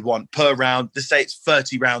of what we want per round. Let's say it's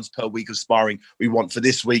 30 rounds per week of sparring. We want for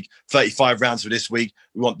this week, 35 rounds for this week.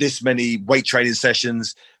 We want this many weight training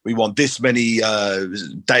sessions. We want this many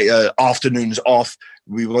afternoons off.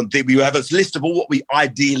 We have a list of all what we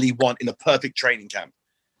ideally want in a perfect training camp.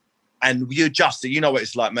 And we adjust it. You know what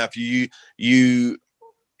it's like, Matthew. You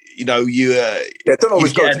don't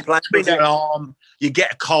always go to plan. An arm, you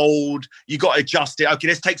get a cold, you got to adjust it. Okay,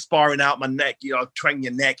 let's take sparring out my neck, twang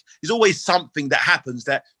your neck. There's always something that happens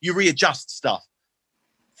that you readjust stuff.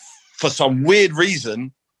 For some weird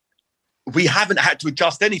reason, we haven't had to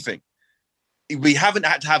adjust anything. We haven't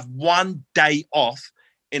had to have one day off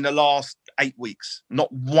in the last 8 weeks.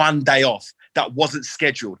 Not one day off that wasn't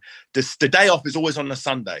scheduled. The day off is always on a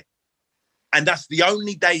Sunday. And that's the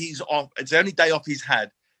only day he's off. It's the only day off he's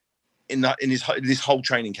had in this whole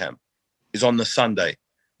training camp is on the Sunday.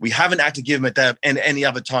 We haven't had to give him a day of any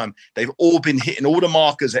other time. They've all been hitting all the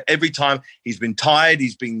markers at every time. He's been tired.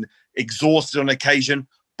 He's been exhausted on occasion,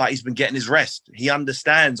 but he's been getting his rest. He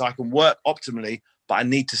understands I can work optimally, but I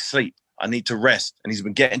need to sleep. I need to rest. And he's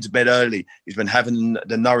been getting to bed early. He's been having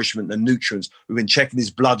the nourishment, the nutrients. We've been checking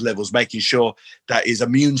his blood levels, making sure that his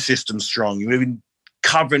immune system's strong. We've been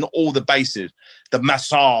covering all the bases, the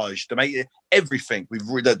massage, everything.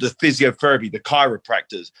 The physiotherapy, the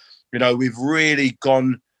chiropractors. We've really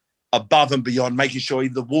gone above and beyond, making sure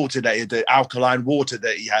even the alkaline water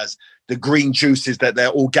that he has, the green juices, that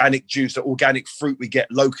they're organic juice, the organic fruit we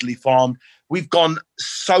get locally farmed. We've gone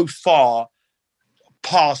so far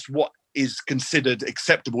past what is considered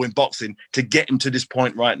acceptable in boxing to get him to this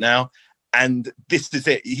point right now. And this is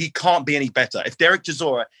it. He can't be any better. If Derek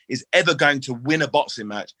Chisora is ever going to win a boxing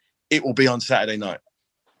match, it will be on Saturday night.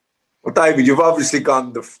 Well, David, you've obviously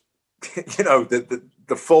gone the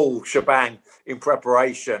full shebang in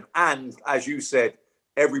preparation. And as you said,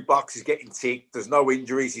 every box is getting ticked. There's no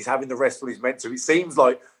injuries. He's having the rest of he's meant to. It seems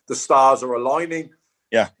like the stars are aligning.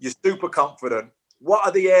 Yeah. You're super confident. What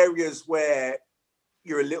are the areas where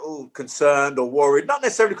you're a little concerned or worried? Not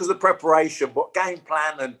necessarily because of preparation, but game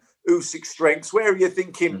plan and Usyk strengths. Where are you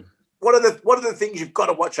thinking? What are the things you've got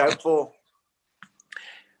to watch out for?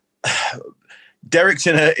 Derek's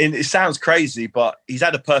it sounds crazy, but he's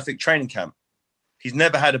had a perfect training camp. He's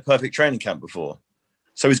never had a perfect training camp before.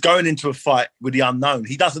 So he's going into a fight with the unknown.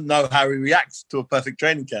 He doesn't know how he reacts to a perfect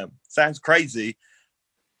training camp. Sounds crazy,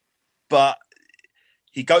 but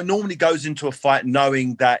he normally goes into a fight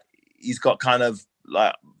knowing that he's got kind of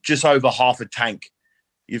like just over half a tank.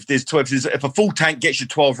 If a full tank gets you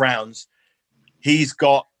 12 rounds, he's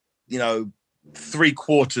got,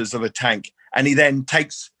 3/4 of a tank, and he then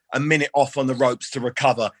takes a minute off on the ropes to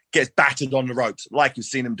recover, gets battered on the ropes, like you've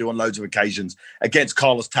seen him do on loads of occasions against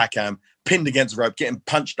Carlos Takam, pinned against the rope, getting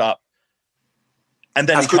punched up. And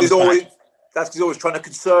then that's because he's always trying to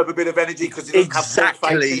conserve a bit of energy because he doesn't have full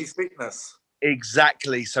faith in his fitness.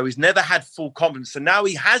 Exactly. So he's never had full confidence. So now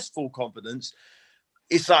he has full confidence.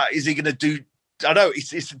 It's like, is he going to do? I know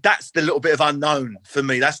that's the little bit of unknown for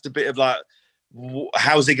me. That's the bit of like,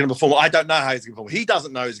 how is he going to perform? I don't know how he's going to perform. He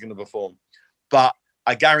doesn't know he's going to perform, but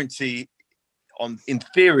I guarantee, in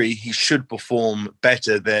theory, he should perform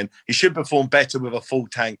better with a full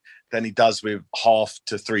tank than he does with half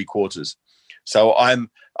to 3/4. So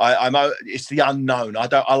it's the unknown.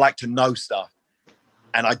 I like to know stuff,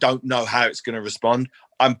 and I don't know how it's going to respond.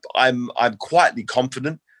 I'm quietly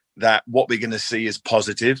confident that what we're going to see is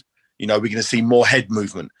positive. We're going to see more head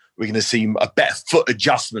movement. We're going to see a better foot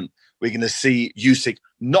adjustment. We're going to see Usyk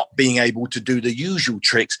not being able to do the usual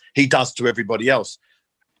tricks he does to everybody else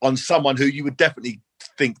on someone who you would definitely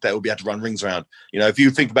think that will be able to run rings around. If you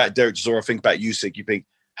think about Derek Chisora, think about Usyk, you think,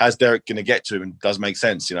 how's Derek going to get to him? And it does make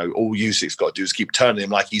sense. All Usyk's got to do is keep turning him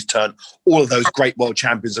like he's turned all of those great world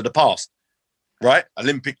champions of the past, right?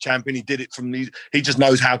 Olympic champion, he did it he just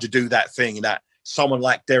knows how to do that thing that someone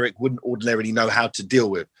like Derek wouldn't ordinarily know how to deal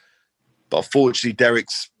with. But fortunately,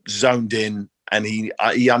 Derek's zoned in and he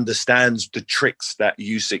understands the tricks that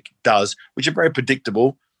Usyk does, which are very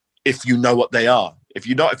predictable if you know what they are. If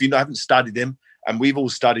you haven't studied him, and we've all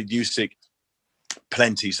studied Usyk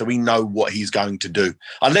plenty, so we know what he's going to do.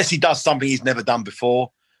 Unless he does something he's never done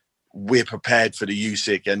before, we're prepared for the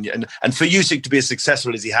Usyk. And for Usyk to be as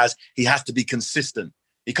successful as he has to be consistent.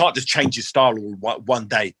 He can't just change his style all one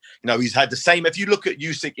day. He's had the same. If you look at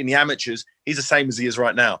Usyk in the amateurs, he's the same as he is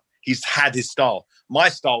right now. He's had his style. My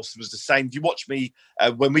style was the same. If you watch me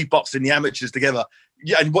when we boxed in the amateurs together,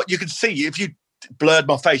 and what you can see, if you blurred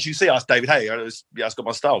my face, you see us, David Haye. I've got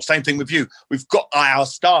my style. Same thing with you. We've got our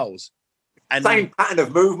styles. And same pattern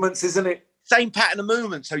of movements, isn't it? Same pattern of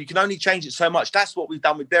movements. So you can only change it so much. That's what we've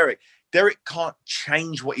done with Derek. Derek can't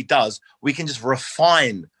change what he does. We can just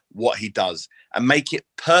refine what he does and make it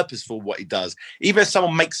purposeful what he does. Even if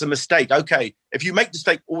someone makes a mistake, okay, if you make a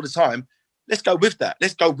mistake all the time, let's go with that.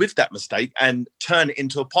 Let's go with that mistake and turn it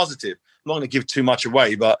into a positive. I'm not going to give too much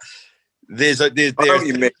away, but you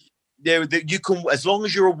can, as long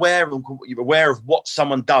as you're aware of what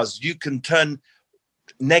someone does, you can turn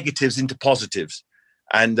negatives into positives.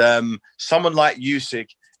 And someone like Usyk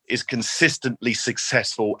is consistently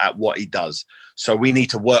successful at what he does. So we need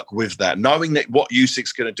to work with that, knowing that what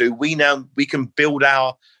Usyk's going to do. We can build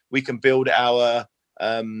our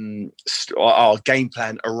game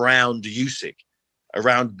plan around Usyk,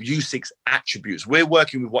 around Usyk's attributes. We're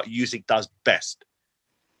working with what Usyk does best.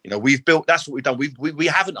 That's what we've done. We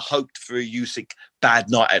haven't hoped for a Usyk bad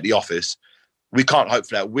night at the office. We can't hope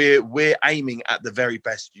for that. We're aiming at the very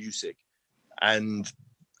best Usyk. And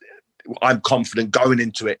I'm confident going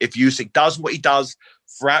into it. If Usyk does what he does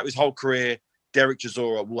throughout his whole career, Derek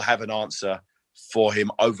Chisora will have an answer for him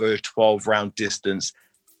over a 12-round distance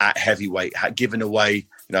at heavyweight, giving away,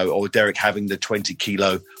 or Derek having the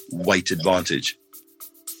 20-kilo weight advantage.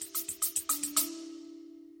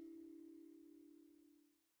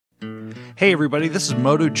 Hey everybody, this is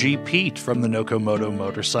MotoG Pete from the Nokomoto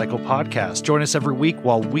Motorcycle Podcast. Join us every week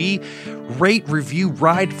while we rate, review,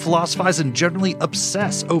 ride, philosophize, and generally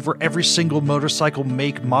obsess over every single motorcycle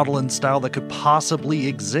make, model, and style that could possibly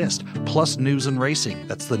exist, plus news and racing.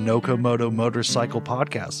 That's the Nokomoto Motorcycle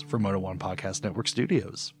Podcast from Moto One Podcast Network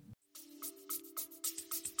Studios.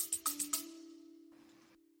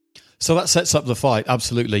 So that sets up the fight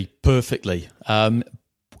absolutely perfectly.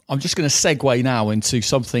 I'm just going to segue now into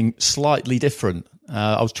something slightly different.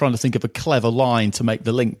 I was trying to think of a clever line to make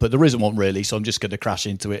the link, but there isn't one really, so I'm just going to crash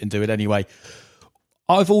into it and do it anyway.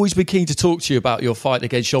 I've always been keen to talk to you about your fight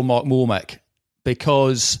against Jean-Marc Mormec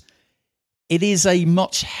because it is a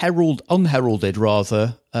much unheralded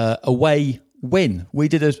away win. We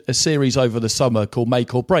did a series over the summer called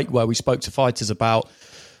Make or Break where we spoke to fighters about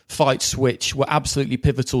fights which were absolutely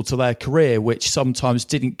pivotal to their career, which sometimes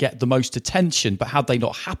didn't get the most attention, but had they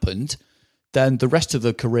not happened, then the rest of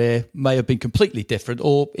the career may have been completely different,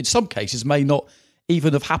 or in some cases may not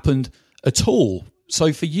even have happened at all.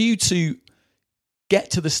 So for you to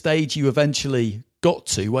get to the stage you eventually got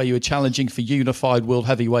to, where you were challenging for unified world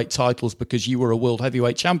heavyweight titles because you were a world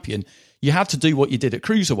heavyweight champion, you had to do what you did at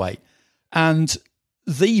cruiserweight. And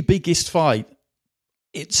the biggest fight,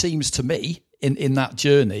 it seems to me, in that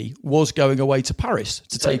journey was going away to Paris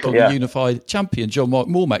to take on the unified champion, John-Mark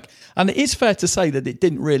Mormack. And it is fair to say that it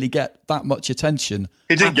didn't really get that much attention.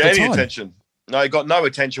 It didn't get any attention. No, it got no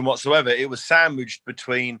attention whatsoever. It was sandwiched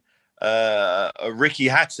between a Ricky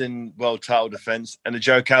Hatton world title defense and a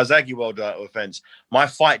Joe Calzaghe world title defense. My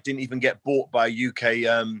fight didn't even get bought by a UK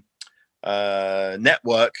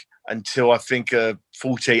network until I think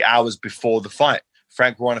 48 hours before the fight.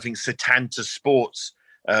 Frank Warren, I think Setanta Sports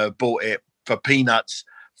bought it for peanuts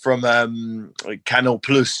from Canal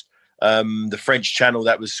Plus, the French channel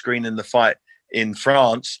that was screening the fight in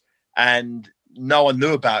France, and no one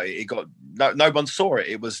knew about it. It got no one saw it.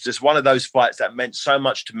 It was just one of those fights that meant so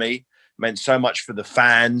much to me, meant so much for the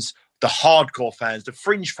fans, the hardcore fans, the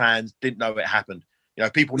fringe fans didn't know it happened. You know,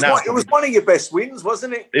 people now. It was one of your best wins,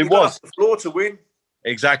 wasn't it? It was. Got off the floor to win.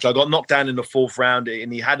 Exactly. I got knocked down in the fourth round,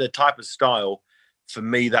 and he had a type of style for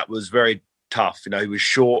me that was very tough. You know, he was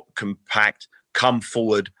short, compact, come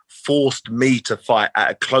forward, forced me to fight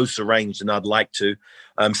at a closer range than I'd like to.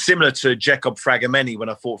 Similar to Jacob Fragomeni when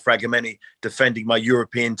I fought Fragomeni defending my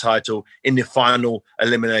European title in the final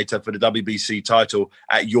eliminator for the WBC title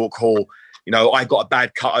at York Hall. You know, I got a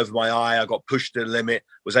bad cut over my eye. I got pushed to the limit,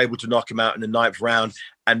 was able to knock him out in the 9th round.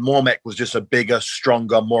 And Mormack was just a bigger,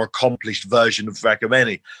 stronger, more accomplished version of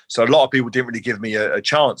Fragomeni. So a lot of people didn't really give me a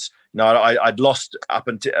chance. You know, I'd lost up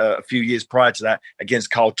until a few years prior to that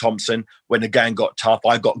against Carl Thompson. When the gang got tough,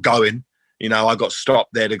 I got going. You know, I got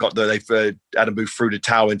stopped there. Adam Booth threw the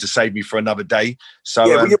towel in to save me for another day. So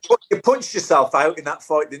yeah, you punched yourself out in that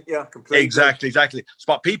fight, didn't you? Completely. Exactly.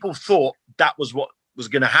 But people thought that was what was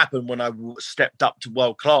going to happen when I stepped up to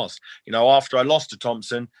world class. You know, after I lost to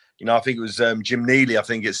Thompson, you know, I think it was Jim Neely. I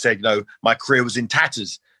think it said, you know, my career was in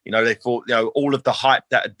tatters. You know, they thought, you know, all of the hype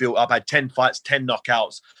that had built up. I had 10 fights, 10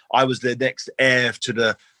 knockouts. I was the next heir to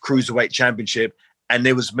the Cruiserweight Championship. And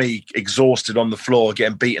there was me exhausted on the floor,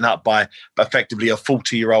 getting beaten up by effectively a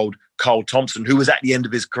 40-year-old Carl Thompson, who was at the end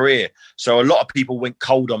of his career. So a lot of people went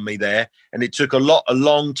cold on me there. And it took a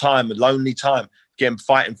long time, a lonely time,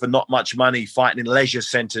 fighting for not much money, fighting in leisure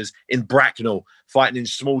centres in Bracknell, fighting in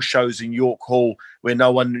small shows in York Hall where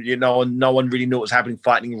no one really knew what was happening,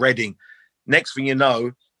 fighting in Reading. Next thing you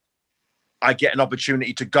know, I get an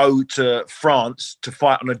opportunity to go to France to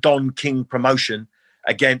fight on a Don King promotion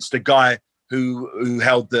against a guy who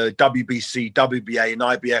held the WBC, WBA, and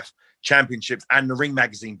IBF championships and the Ring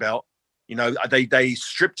Magazine belt. You know, they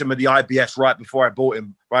stripped him of the IBF right before I bought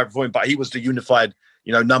him, but he was the unified,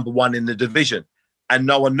 you know, #1 in the division. And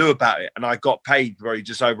no one knew about it. And I got paid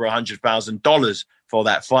just over $100,000 for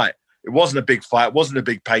that fight. It wasn't a big fight. It wasn't a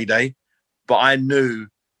big payday. But I knew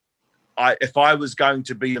if I was going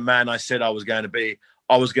to be the man I said I was going to be,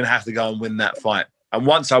 I was going to have to go and win that fight. And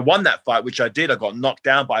once I won that fight, which I did, I got knocked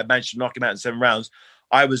down, but I managed to knock him out in 7 rounds.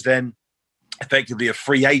 I was then effectively a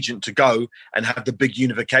free agent to go and have the big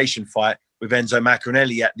unification fight with Enzo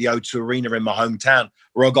Macronelli at the O2 Arena in my hometown,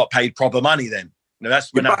 where I got paid proper money then. You know,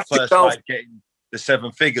 that's when I first started getting the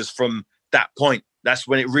 7 figures from that point. That's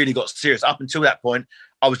when it really got serious. Up until that point,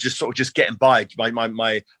 I was just getting by. My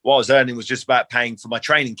what I was earning was just about paying for my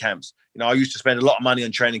training camps. You know, I used to spend a lot of money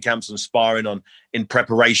on training camps and sparring in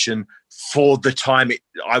preparation for the time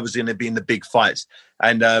I was going to be in the big fights.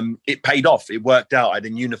 And it paid off. It worked out. I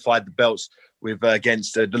then unified the belts with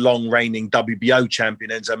against the long reigning WBO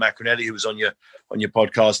champion Enzo Macronelli, who was on your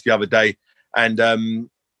podcast the other day. And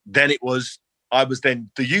then I was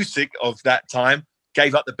then the Usyk of that time,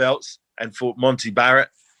 gave up the belts and fought Monty Barrett.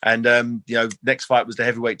 And, you know, next fight was the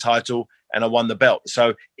heavyweight title and I won the belt.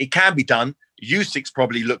 So it can be done. Usyk's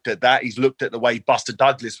probably looked at that. He's looked at the way Buster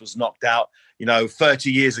Douglas was knocked out, you know,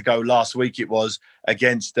 30 years ago, last week it was,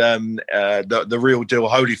 against the real deal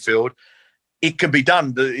Holyfield. It can be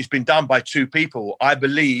done. It's been done by 2 people. I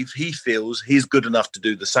believe he feels he's good enough to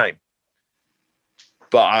do the same.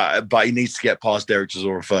 But he needs to get past Derek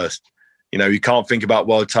Chisora first. You know, you can't think about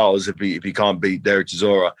world titles if he can't beat Derek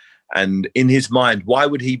Chisora. And in his mind, why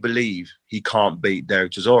would he believe he can't beat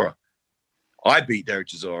Derek Chisora? I beat Derek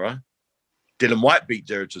Chisora. Dylan White beat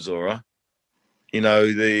Derek Chisora. You know,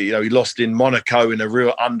 he lost in Monaco in a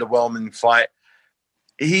real underwhelming fight.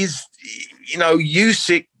 Usyk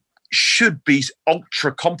should be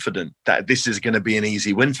ultra confident that this is going to be an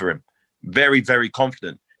easy win for him. Very, very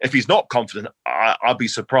confident. If he's not confident, I'll be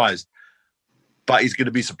surprised. But he's going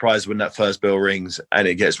to be surprised when that first bell rings and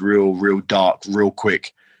it gets real, real dark, real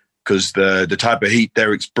quick. Because the type of heat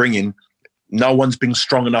Derek's bringing, no one's been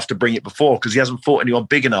strong enough to bring it before because he hasn't fought anyone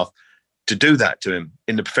big enough. to do that to him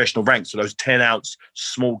in the professional ranks. So those 10-ounce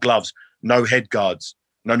small gloves, no head guards,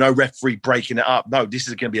 no referee breaking it up. No, this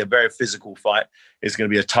is going to be a very physical fight. It's going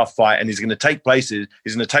to be a tough fight, and he's going to take places.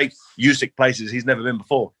 He's going to take Usyk places he's never been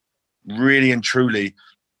before. Really and truly,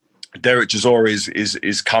 Derek Chisora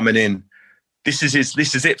is coming in. This is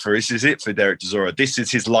it for Derek Chisora. This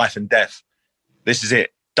is his life and death. This is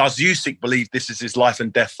it. Does Usyk believe this is his life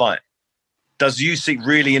and death fight? Does Usyk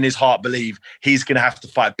really in his heart believe he's going to have to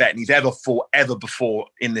fight better than he's ever fought ever before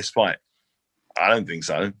in this fight? I don't think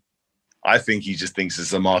so. I think he just thinks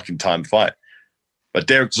it's a marking time fight. But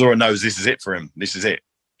Derek Chisora knows this is it for him. This is it.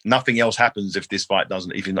 Nothing else happens if this fight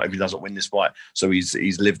doesn't, if he doesn't win this fight. So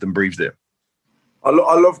he's lived and breathed it. I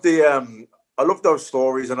love those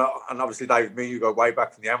stories, and obviously, David, me and you go way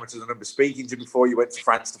back from the amateurs. I remember speaking to you before you went to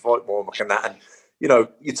France to fight Mormac and that, and you know,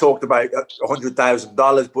 you talked about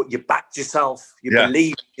 $100,000, but you backed yourself, you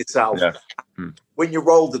believed in yourself. Yeah. When you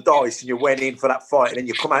rolled the dice and you went in for that fight, and then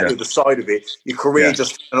you come out the other side of it, your career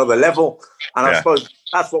just another level. And I suppose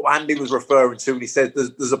that's what Andy was referring to when he said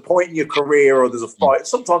there's a point in your career, or there's a fight.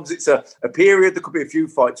 Sometimes it's a period. There could be a few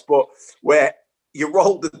fights, but where you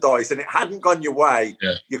rolled the dice and it hadn't gone your way,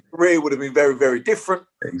 your career would have been very, very different.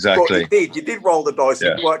 Exactly. But you did roll the dice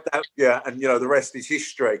and it worked out, and you know, the rest is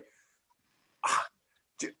history.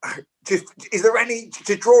 Is there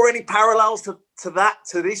to draw any parallels to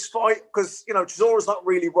this fight? Because, you know, Chisora's not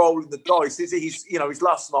really rolling the dice, is he? He's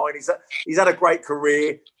lost 9. He's had a great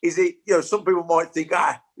career. Is it, you know, some people might think,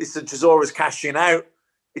 listen, Chisora's cashing out.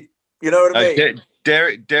 You know what I mean?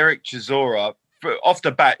 Derek Chisora, off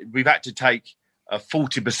the bat, we've had to take a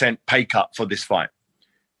 40% pay cut for this fight.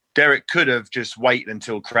 Derek could have just waited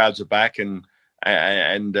until crowds are back and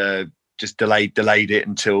just delayed it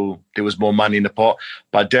until there was more money in the pot.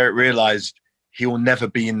 But Derek realised he will never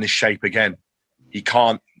be in this shape again. He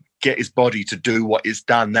can't get his body to do what it's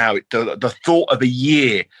done now. The thought of a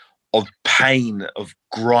year of pain, of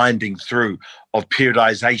grinding through, of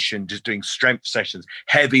periodization, just doing strength sessions,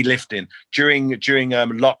 heavy lifting. During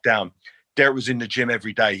lockdown, Derek was in the gym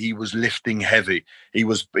every day. He was lifting heavy. He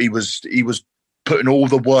was putting all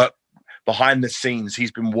the work behind the scenes.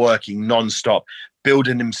 He's been working non-stop,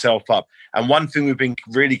 building himself up. And one thing we've been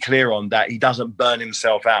really clear on, that he doesn't burn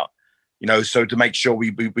himself out. You know, so to make sure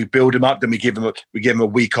we build him up, then we give him a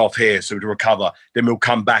week off here so to recover. Then we'll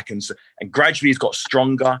come back and gradually he's got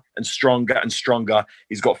stronger and stronger and stronger.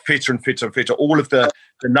 He's got fitter and fitter and fitter. All of the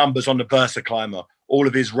numbers on the Versa Climber, all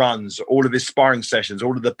of his runs, all of his sparring sessions,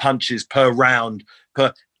 all of the punches per round,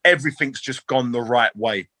 everything's just gone the right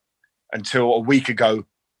way. Until a week ago,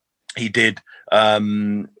 he did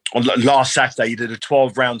on last Saturday, he did a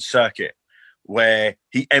 12-round circuit where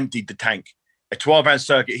he emptied the tank. A 12-round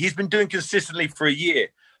circuit. He's been doing consistently for a year,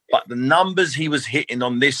 but the numbers he was hitting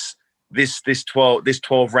on this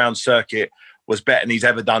 12-round circuit was better than he's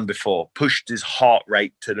ever done before. Pushed his heart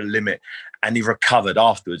rate to the limit, and he recovered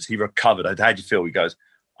afterwards. How do you feel? He goes,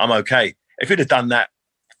 I'm okay. If he'd have done that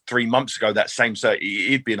 3 months ago, that same circuit,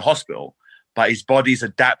 he'd be in hospital. But his body's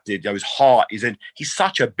adapted. You know, his heart is in. He's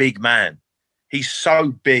such a big man. He's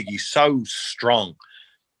so big. He's so strong.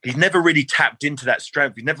 He's never really tapped into that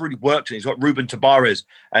strength. He's never really worked on it. He's got Ruben Tabarez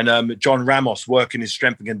and John Ramos working his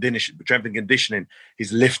strength and conditioning,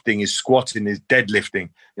 his lifting, his squatting, his deadlifting,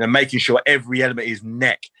 you know, making sure every element, his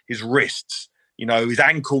neck, his wrists, you know, his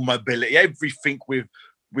ankle mobility, everything we've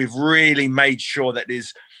really made sure that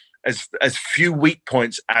there's as few weak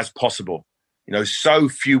points as possible. You know, so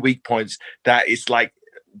few weak points that it's like,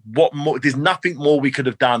 what more? There's nothing more we could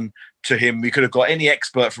have done to him. We could have got any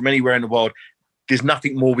expert from anywhere in the world. There's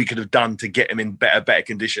nothing more we could have done to get him in better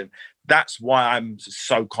condition. That's why I'm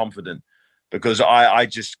so confident, because I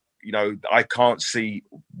just, you know, I can't see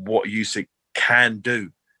what Usyk can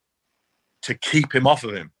do to keep him off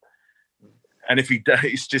of him. And if he does,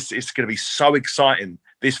 it's going to be so exciting.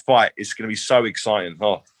 This fight is going to be so exciting.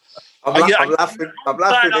 I'm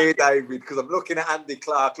laughing here, David, because I'm looking at Andy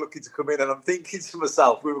Clark looking to come in, and I'm thinking to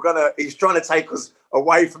myself, he's trying to take us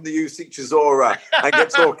away from the Usyk Chisora and get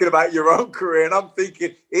talking about your own career. And I'm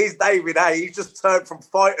thinking, here's David Haye. He's just turned from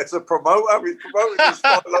fighter to promoter. He's promoting this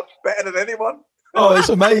fight a lot better than anyone. Oh, it's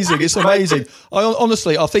amazing. It's amazing.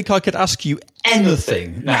 Honestly, I think I could ask you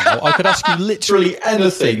anything now. I could ask you literally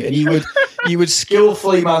anything, and you would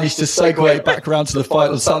skillfully manage to segue it back around to the fight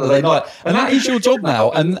on Saturday night. And that is your job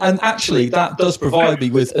now. And actually, that does provide me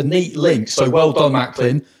with a neat link. So well done,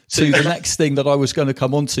 Macklin, to the next thing that I was going to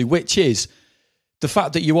come on to, which is the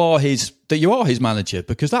fact that you are his manager,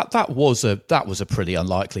 because that was a pretty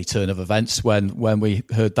unlikely turn of events when we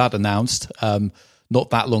heard that announced.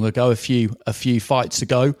 Not that long ago, a few fights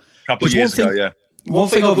ago. A couple of years ago, yeah. One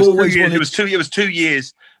thing I've always wanted... It was 2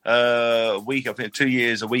 years, a week. I think 2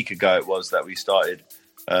 years, a week ago it was that we started.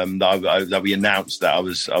 That we announced that I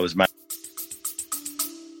was married.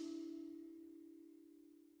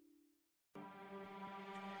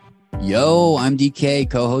 Yo, I'm DK,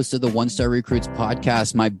 co-host of the One Star Recruits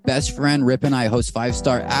podcast. My best friend Rip and I host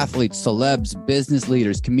 5-star athletes, celebs, business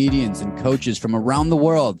leaders, comedians, and coaches from around the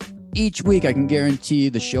world. Each week, I can guarantee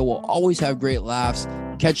the show will always have great laughs,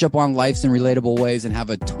 catch up on life's in relatable ways, and have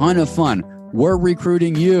a ton of fun. We're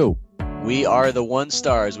recruiting you. We are the One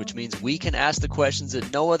Stars, which means we can ask the questions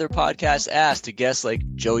that no other podcast asks to guests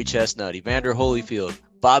like Joey Chestnut, Evander Holyfield,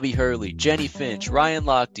 Bobby Hurley, Jenny Finch, Ryan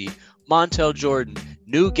Lochte, Montel Jordan.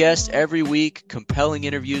 New guests every week, compelling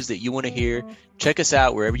interviews that you want to hear. Check us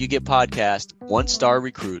out wherever you get podcasts. One Star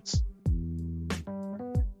Recruits.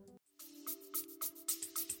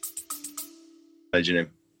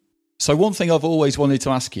 So one thing I've always wanted to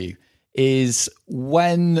ask you is,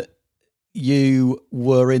 when you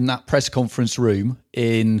were in that press conference room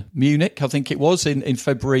in Munich, I think it was, in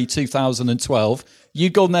February 2012,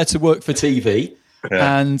 you'd gone there to work for TV.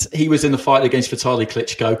 Yeah. And he was in the fight against Vitaly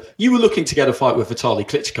Klitschko. You were looking to get a fight with Vitaly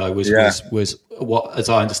Klitschko, was what, as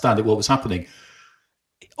I understand it, what was happening.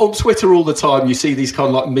 On Twitter all the time, you see these kind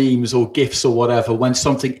of like memes or GIFs or whatever when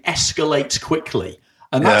something escalates quickly.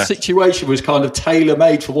 And that situation was kind of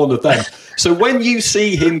tailor-made for one of them. So when you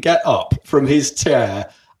see him get up from his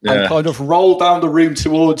chair and kind of roll down the room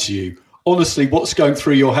towards you, honestly, what's going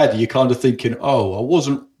through your head? Are you kind of thinking, oh, I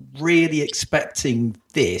wasn't really expecting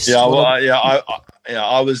this? Yeah,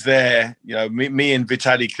 I was there. You know, me and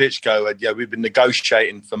Vitaly Klitschko, we've been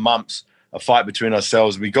negotiating for months a fight between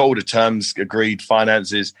ourselves. We got all the terms agreed,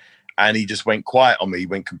 finances, and he just went quiet on me. He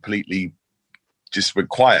went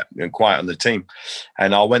quiet on the team.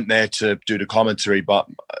 And I went there to do the commentary, but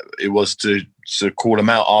it was to call him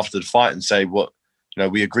out after the fight and say,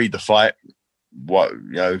 we agreed the fight.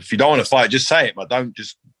 If you don't want to fight, just say it, but don't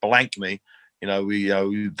just blank me.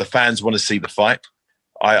 The fans want to see the fight.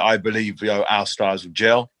 I believe, our stars will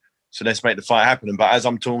gel. So let's make the fight happen. But as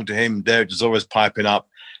I'm talking to him, Derek is always piping up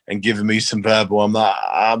and giving me some verbal. I'm like,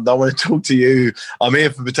 I don't want to talk to you. I'm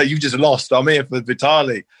here for Vitaly. You just lost. I'm here for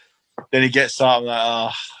Vitaly. Then he gets up. I'm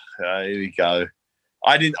like, here we go.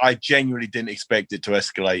 I genuinely didn't expect it to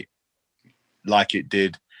escalate like it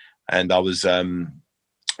did. And I was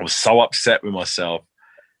so upset with myself.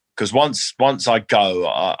 Because once I go,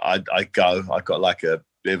 I go. I got like a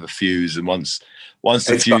bit of a fuse, and once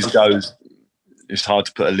the fuse goes, it's hard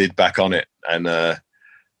to put a lid back on it. And I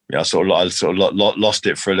sort of lost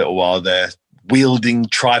it for a little while there, wielding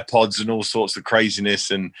tripods and all sorts of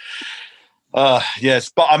craziness. And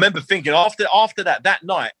yes, but I remember thinking after that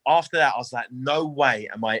night, I was like, no way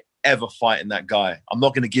am I ever fighting that guy. I'm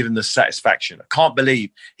not going to give him the satisfaction. I can't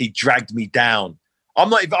believe he dragged me down.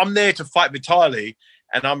 I'm there to fight Vitaly,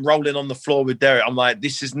 and I'm rolling on the floor with Derek. I'm like,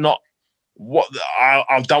 this is not what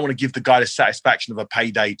I don't want to give the guy the satisfaction of a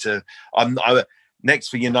payday to.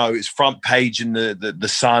 Next thing you know, it's front page in the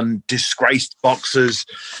Sun, disgraced boxers.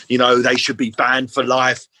 They should be banned for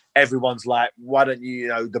life. Everyone's like, why don't you,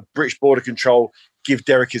 the British Border Control give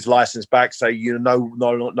Derek his license back, say you're no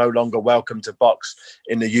longer welcome to box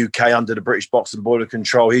in the UK under the British Boxing Border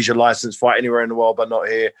Control. Here's your license, fight anywhere in the world, but not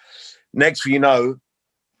here. Next thing you know,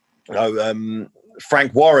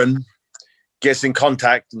 Frank Warren gets in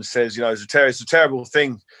contact and says, it's a terrible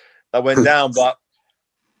thing that went down, but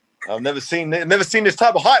I've never seen this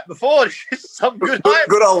type of hype before. It's some good hype.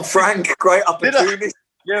 Good old Frank, great opportunity.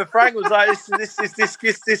 Yeah, Frank was like, this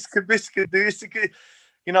could do this.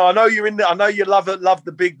 I know you're in there. I know you love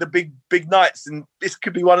the big nights, and this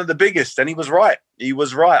could be one of the biggest. And he was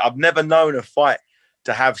right. I've never known a fight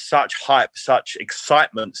to have such hype, such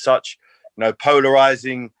excitement, such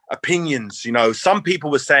polarizing opinions. Some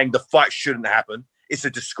people were saying the fight shouldn't happen. It's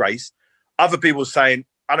a disgrace. Other people were saying,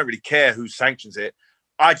 I don't really care who sanctions it.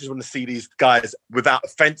 I just want to see these guys without a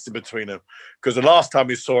fence in between them. Because the last time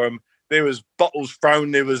we saw them, there was bottles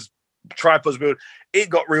thrown, there was tripods built. It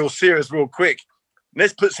got real serious real quick.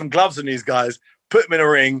 Let's put some gloves on these guys, put them in a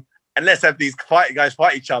ring, and let's have these guys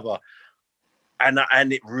fight each other.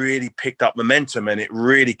 And it really picked up momentum, and it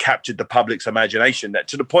really captured the public's imagination, that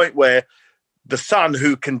to the point where the Sun,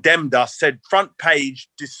 who condemned us, said front page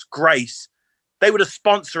disgrace. They were the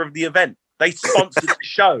sponsor of the event. They sponsored the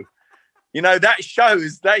show. That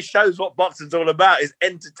shows what boxing's all about, is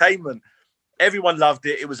entertainment. Everyone loved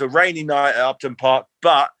it. It was a rainy night at Upton Park.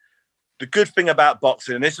 But the good thing about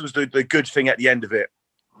boxing, and this was the good thing at the end of it,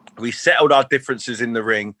 we settled our differences in the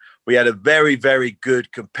ring. We had a very, very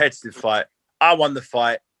good competitive fight. I won the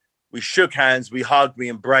fight. We shook hands. We hugged. We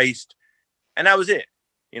embraced. And that was it.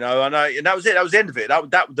 and that was it. That was the end of it.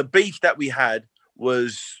 That the beef that we had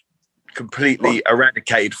was completely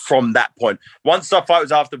eradicated from that point. Once our fight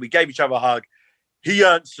was after, we gave each other a hug. He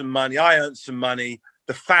earned some money. I earned some money.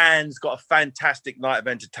 The fans got a fantastic night of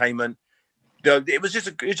entertainment. It was just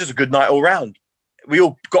a good night all round. We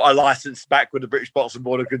all got our license back with the British Boxing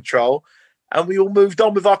Board of Control, and we all moved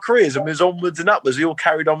on with our careers and was onwards and upwards. We all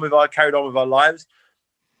carried on with our lives.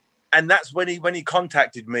 And that's when he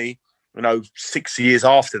contacted me, 6 years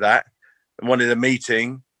after that, and wanted a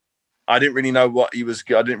meeting. I didn't really know what he was.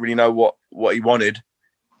 I didn't really know what he wanted.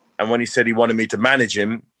 And when he said he wanted me to manage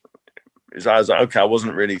him, I was like, okay, I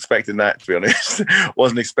wasn't really expecting that, to be honest.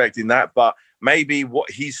 Wasn't expecting that, but maybe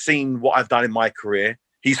he's seen what I've done in my career.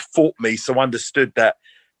 He's fought me, so understood that,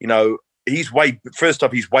 he's way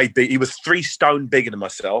big. He was 3 stone bigger than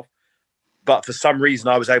myself, but for some reason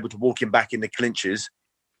I was able to walk him back in the clinches.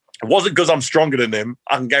 It wasn't because I'm stronger than him.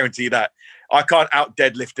 I can guarantee you that. I can't out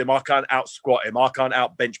deadlift him. I can't out squat him. I can't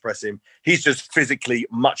out bench press him. He's just physically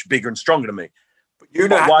much bigger and stronger than me.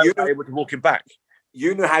 But why was I able to walk him back?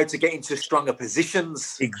 You knew how to get into stronger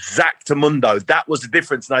positions. Exactamundo. That was the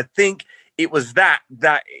difference. And I think it was that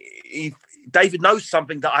David knows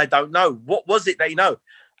something that I don't know. What was it that he know?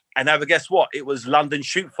 And now, guess what? It was London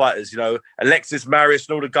shoot fighters, Alexis Marius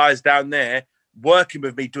and all the guys down there working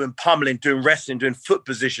with me, doing pummeling, doing wrestling, doing foot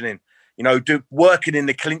positioning, working in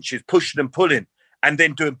the clinches, pushing and pulling, and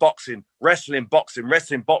then doing boxing, wrestling, boxing,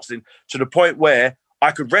 to the point where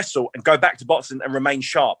I could wrestle and go back to boxing and remain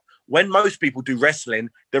sharp. When most people do wrestling,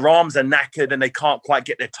 their arms are knackered and they can't quite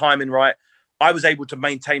get their timing right. I was able to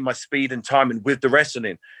maintain my speed and timing with the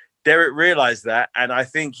wrestling. Derek realized that, and I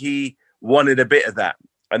think he wanted a bit of that,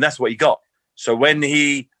 and that's what he got. So when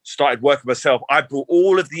he started working myself, I brought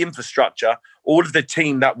all of the infrastructure, all of the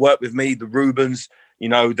team that worked with me, the Rubens,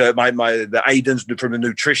 the Aidens, from the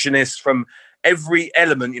nutritionists, from every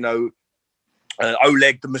element,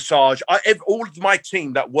 Oleg, the massage, all of my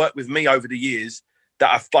team that worked with me over the years,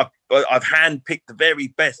 that I've handpicked the very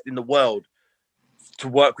best in the world to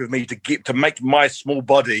work with me to make my small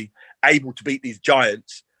body able to beat these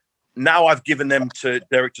giants. Now I've given them to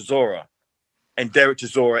Derek Chisora, and Derek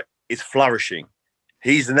Chisora is flourishing.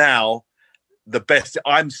 He's now the best.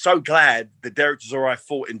 I'm so glad the Derek Chisora I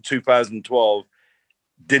fought in 2012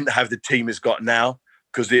 didn't have the team he's got now,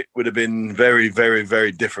 because it would have been very, very,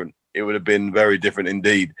 very different. It would have been very different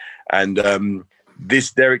indeed. And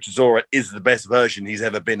this Derek Chisora is the best version he's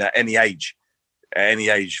ever been at any age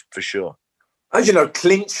for sure. As you know,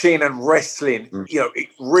 clinching and wrestling, it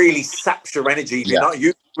really saps your energy. Yeah.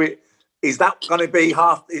 Is that going to be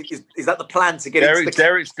is that the plan to get into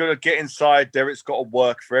Derek's going to get inside. Derek's got to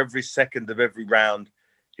work for every second of every round.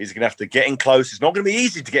 He's going to have to get in close. It's not going to be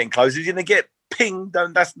easy to get in close. He's going to get pinged.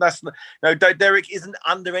 Derek isn't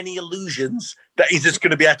under any illusions that he's just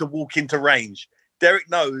going to be able to walk into range. Derek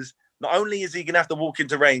knows not only is he going to have to walk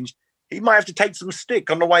into range, he might have to take some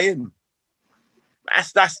stick on the way in.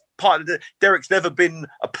 That's part of the. Derek's never been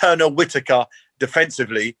a Pernell Whitaker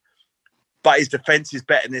defensively, but his defense is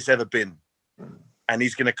better than it's ever been. And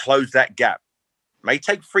he's going to close that gap. May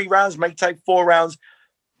take 3 rounds, may take 4 rounds,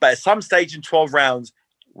 but at some stage in 12 rounds,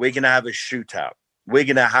 we're going to have a shootout. We're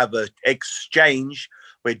going to have an exchange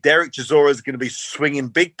where Derek Chisora is going to be swinging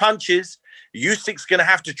big punches. Usyk's going to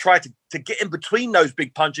have to try to get in between those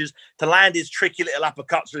big punches to land his tricky little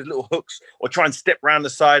uppercuts with his little hooks, or try and step around the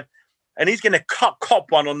side. And he's going to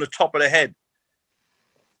cop one on the top of the head.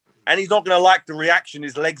 And he's not going to like the reaction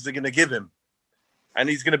his legs are going to give him. And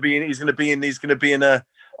he's going to be in a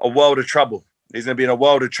world of trouble. He's going to be in a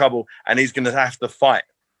world of trouble, and he's going to have to fight.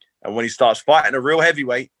 And when he starts fighting a real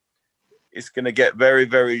heavyweight, it's going to get very,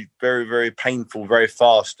 very, very, very painful very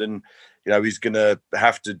fast. And, he's going to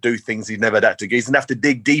have to do things he's never had to do. He's going to have to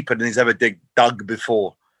dig deeper than he's ever dug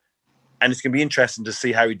before. And it's going to be interesting to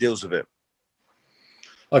see how he deals with it.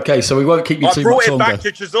 Okay, so we won't keep you too much longer. I brought it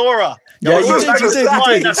back to Chisora. Yeah, you did.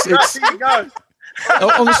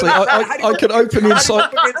 Honestly, I could open the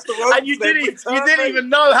encyclopedia. And you didn't even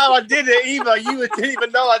know how I did it either. You didn't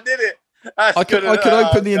even know I did it. I could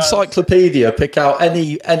open the encyclopedia, pick out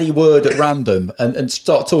any word at random, and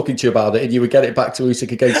start talking to you about it, and you would get it back to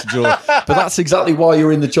Usyk against the jaw. But that's exactly why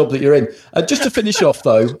you're in the job that you're in. Just to finish off,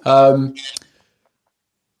 though,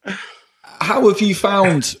 how have you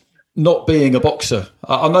found not being a boxer?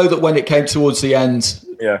 I know that when it came towards the end,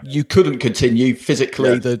 you couldn't continue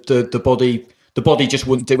physically. The body just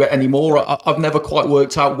wouldn't do it anymore. I've never quite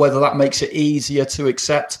worked out whether that makes it easier to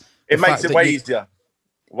accept. It makes it way easier.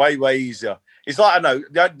 Way, way easier. It's like, I know,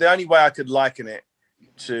 the only way I could liken it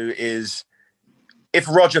to is if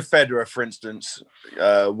Roger Federer, for instance,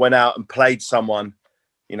 went out and played someone,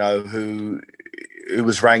 who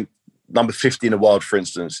was ranked number 50 in the world, for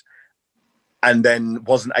instance, and then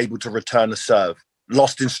wasn't able to return a serve,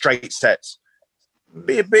 lost in straight sets.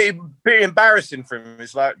 Be embarrassing for him.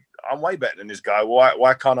 It's like, I'm way better than this guy.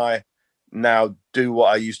 Why can't I now do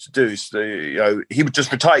what I used to do? So, he would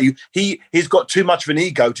just retire. He's got too much of an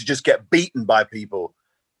ego to just get beaten by people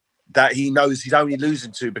that he knows he's only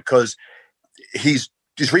losing to because his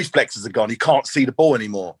reflexes are gone. He can't see the ball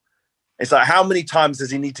anymore. It's like, how many times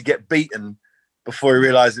does he need to get beaten before he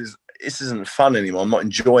realizes this isn't fun anymore? I'm not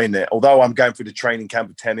enjoying it. Although I'm going through the training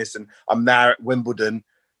camp of tennis and I'm now at Wimbledon,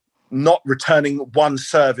 not returning one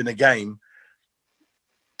serve in a game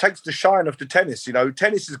takes the shine off the tennis.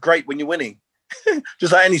 Tennis is great when you're winning,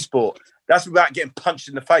 just like any sport. That's about getting punched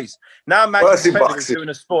in the face. Now imagine Federer's doing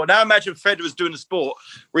a sport. Now imagine Federer's doing a sport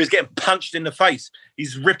where he's getting punched in the face.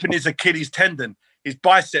 He's ripping his Achilles tendon. His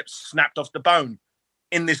biceps snapped off the bone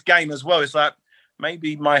in this game as well. It's like,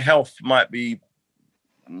 maybe my health might be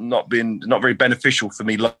not very beneficial for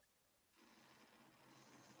me.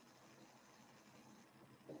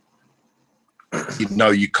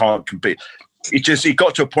 You can't compete. It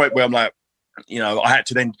got to a point where I'm like, I had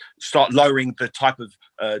to then start lowering the type of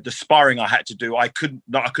the sparring I had to do. I could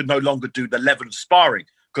no longer do the level of sparring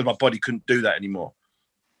because my body couldn't do that anymore.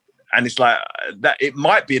 And it's like that. It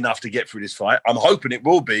might be enough to get through this fight. I'm hoping it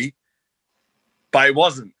will be, but it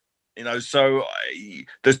wasn't. So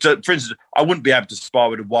for instance, I wouldn't be able to spar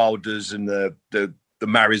with the Wilders and the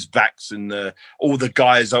Maris Vacs and all the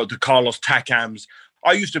guys, the Carlos Takams.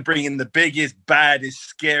 I used to bring in the biggest, baddest,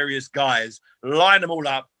 scariest guys, line them all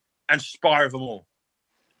up, and spar with them all.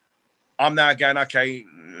 I'm now going, okay,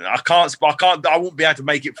 I won't be able to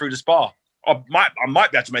make it through the spar. I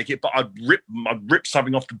might be able to make it, but I'd rip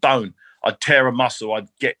something off the bone. I'd tear a muscle. I'd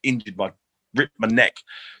get injured. I'd rip my neck.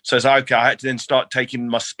 So it's like, okay, I had to then start taking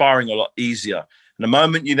my sparring a lot easier. And the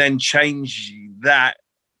moment you then change that,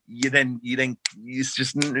 it's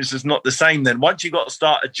just not the same. Then once you got to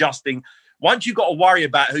start adjusting, once you got to worry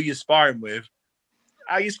about who you're sparring with,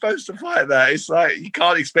 how are you supposed to fight that? It's like, you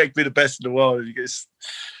can't expect to be the best in the world.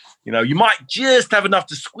 You might just have enough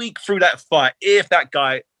to squeak through that fight if that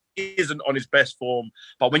guy isn't on his best form.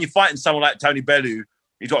 But when you're fighting someone like Tony Bellew,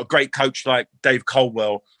 he's got a great coach like Dave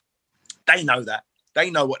Caldwell. They know that. They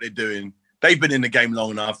know what they're doing. They've been in the game long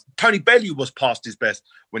enough. Tony Bellew was past his best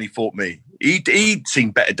when he fought me. He'd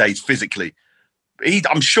seen better days physically.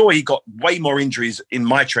 I'm sure he got way more injuries in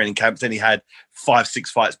my training camps than he had 5-6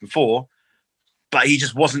 fights before. But he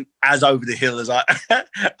just wasn't as over the hill as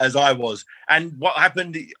I was. And what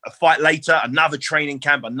happened? A fight later, another training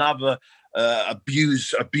camp, another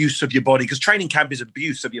abuse of your body. Because training camp is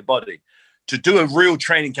abuse of your body. To do a real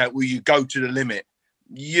training camp where you go to the limit,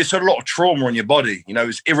 it's a lot of trauma on your body.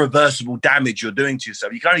 It's irreversible damage you're doing to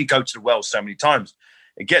yourself. You can only go to the well so many times.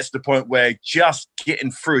 It gets to the point where just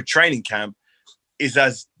getting through a training camp is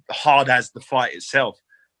as hard as the fight itself.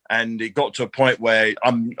 And it got to a point where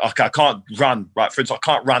I can't run, right? For instance, I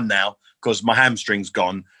can't run now because my hamstring's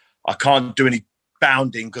gone. I can't do any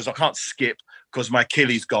bounding because I can't skip because my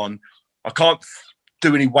Achilles gone. I can't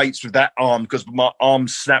do any weights with that arm because my arm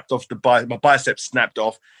snapped off my biceps snapped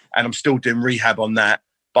off, and I'm still doing rehab on that.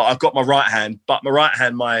 But I've got my right hand. But my right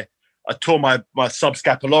hand, I tore my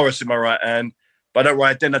subscapularis in my right hand. But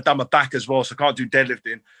then I've done my back as well, so I can't do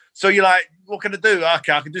deadlifting. So you're like, what can I do?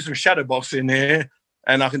 Okay, I can do some shadow boxing here.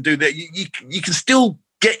 And I can do that. You can still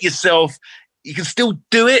get yourself. You can still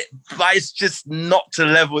do it, but it's just not to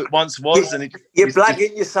the level it once was. You're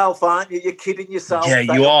blagging yourself, aren't you? You're kidding yourself. Yeah,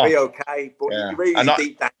 you are. Be okay, but you really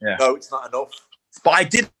deep down, no, it's not enough. But I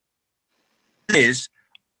did.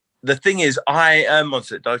 The thing is, I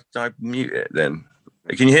did I mute it then?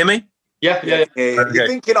 Can you hear me? Yeah. Okay. You're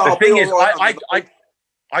thinking, the thing is,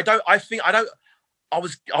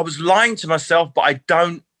 I was lying to myself, but I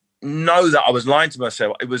don't know that I was lying to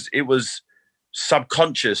myself. It was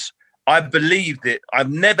subconscious. I believed it.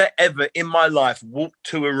 I've never ever in my life walked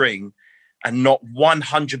to a ring and not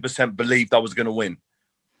 100% believed I was going to win.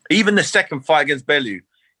 Even the second fight against Bellew,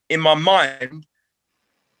 in my mind,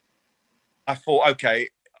 I thought, okay,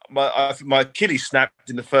 my Achilles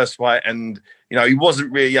snapped in the first fight, and he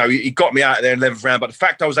wasn't really, he got me out of there in the 11th round. But the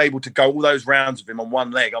fact I was able to go all those rounds with him on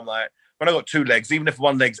one leg, I'm like, when I got two legs, even if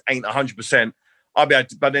one leg ain't 100%. I'll be able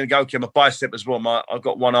to, but then go, okay, my bicep as well. I've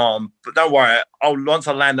got one arm, but don't worry. Once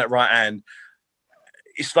I land that right hand,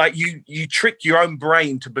 it's like you trick your own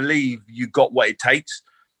brain to believe you got what it takes,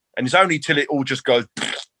 and it's only till it all just goes,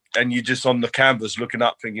 and you're just on the canvas looking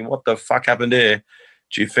up, thinking, "What the fuck happened here?"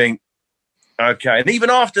 Do you think, okay? And even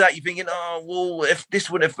after that, you're thinking, "Oh, well, if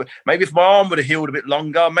my arm would have healed a bit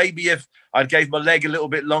longer, maybe if I gave my leg a little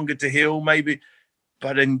bit longer to heal, maybe."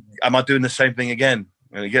 but then am I doing the same thing again?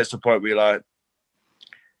 And it gets to the point where you're like,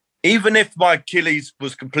 even if my Achilles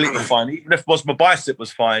was completely fine, even if my bicep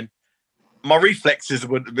was fine, my reflexes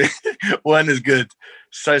weren't as good.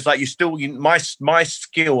 So it's like my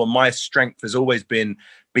skill and my strength has always been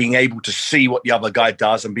being able to see what the other guy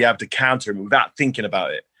does and be able to counter him without thinking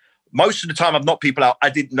about it. Most of the time I've knocked people out, I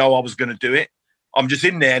didn't know I was going to do it. I'm just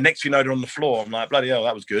in there. Next thing you know, they're on the floor. I'm like, bloody hell,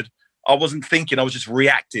 that was good. I wasn't thinking. I was just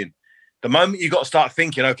reacting. The moment you got to start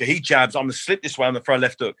thinking, okay, he jabs, I'm going to slip this way, I'm going to throw a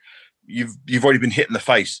left hook. You've already been hit in the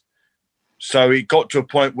face. So it got to a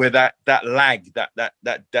point where that lag,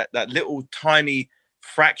 that little tiny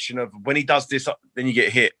fraction of when he does this, then you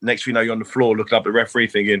get hit. Next thing you know, you're on the floor looking up at the referee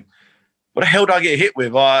thinking, what the hell did I get hit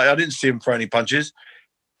with? I didn't see him throw any punches.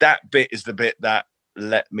 That bit is the bit that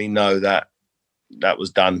let me know that was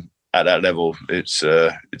done at that level. It's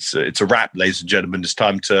a wrap, ladies and gentlemen. It's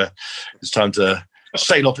time to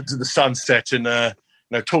sail off into the sunset and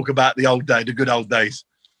talk about the good old days.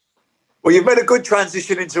 Well, you've made a good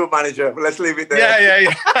transition into a manager, but let's leave it there.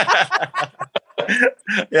 Yeah.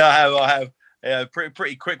 Yeah, I have. Yeah,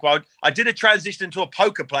 pretty quick one. I did a transition into a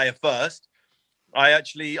poker player first. I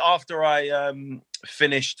actually, after I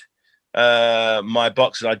finished my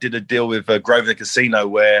boxing, I did a deal with Grosvenor Casino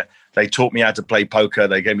where they taught me how to play poker.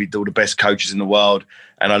 They gave me all the best coaches in the world,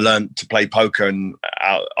 and I learned to play poker. And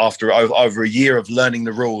after over a year of learning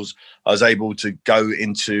the rules, I was able to go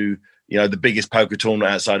into the biggest poker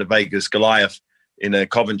tournament outside of Vegas, Goliath, in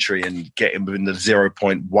Coventry, and get in within the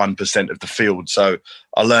 0.1% of the field. So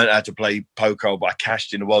I learned how to play poker, but I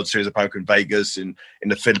cashed in the World Series of Poker in Vegas and in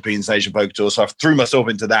the Philippines Asian Poker Tour. So I threw myself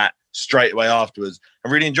into that straight away afterwards. I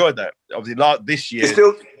really enjoyed that. Obviously, this year...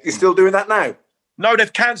 You're still doing that now? No,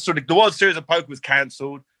 they've cancelled it. The World Series of Poker was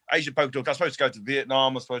cancelled. Asian Poker Tour, I was supposed to go to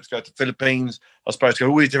Vietnam. I was supposed to go to the Philippines. I was supposed to go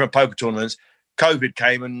to all these different poker tournaments. COVID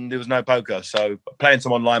came and there was no poker. So playing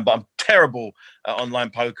some online, but I'm terrible at online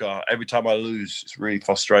poker. Every time I lose, it's really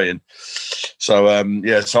frustrating. So,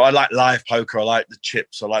 so I like live poker. I like the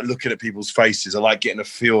chips. I like looking at people's faces. I like getting a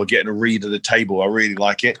feel, getting a read of the table. I really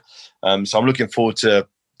like it. So I'm looking forward to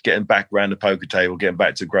getting back around the poker table, getting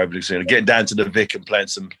back to Grosvenor Casino, getting down to the Vic and playing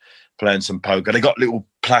some poker. They got little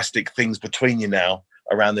plastic things between you now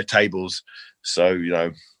around the tables. So,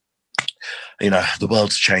 the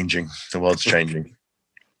world's changing. The world's changing.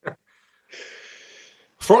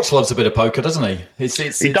 Frotch loves a bit of poker, doesn't he? He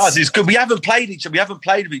does. It's good. We haven't played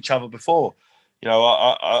with each other before.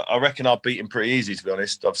 I reckon I've beat him pretty easy, to be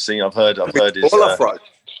honest. I've heard his.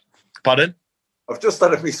 Pardon? I've just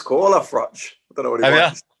done a missed call off Frotch. I don't know what he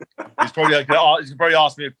wants. He's probably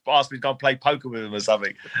asked me to go and play poker with him or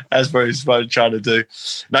something. That's what he's trying to do.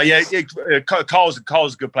 No, Carl's a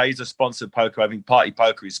good player. He's a sponsored poker. I think Party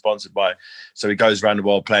Poker he's sponsored by. So he goes around the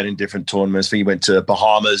world playing in different tournaments. I think he went to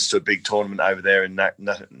Bahamas to a big tournament over there in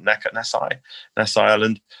Nassau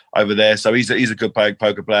Island over there. So he's a good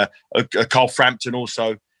poker player. Carl Frampton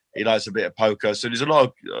also, he likes a bit of poker. So there's a lot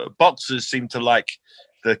of boxers seem to like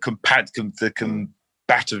the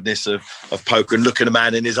combativeness of poker and looking a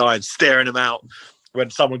man in his eye and staring him out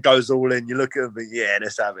when someone goes all in. You look at him and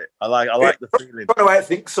let's have it. I like the feeling. Trying to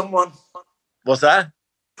outthink someone. What's that?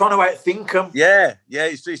 Trying to outthink them. Yeah.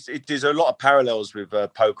 There's a lot of parallels with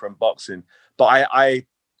poker and boxing, but I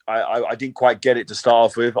didn't quite get it to start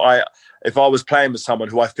off with. If I was playing with someone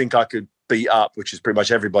who I think I could beat up, which is pretty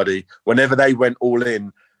much everybody, whenever they went all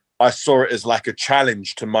in, I saw it as like a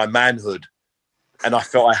challenge to my manhood. And I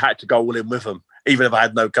felt I had to go all in with them, even if I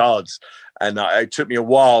had no cards. And it took me a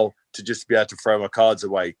while to just be able to throw my cards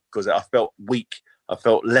away because I felt weak. I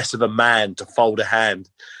felt less of a man to fold a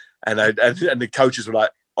hand. And the coaches were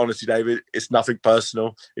like, honestly, David, it's nothing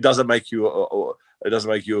personal. It doesn't make you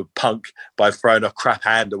a punk by throwing a crap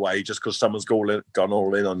hand away just because someone's gone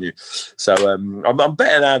all in on you. So I'm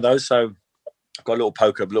better now though. So I've got a little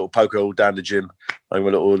poker all down the gym. I have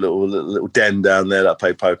a little den down there that I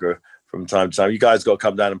play poker from time to time. You guys got to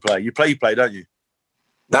come down and play. You play, don't you?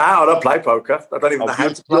 No, I don't play poker. I don't even know how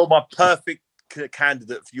to play. You're my perfect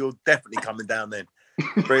candidate. You're definitely coming down then.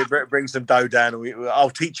 Bring some dough down and I'll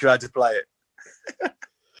teach you how to play it.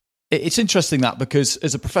 It's interesting that because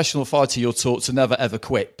as a professional fighter, you're taught to never, ever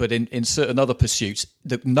quit. But in certain other pursuits,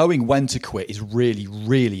 knowing when to quit is really,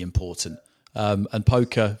 really important. And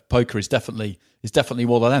poker is definitely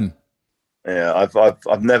one of them. Yeah,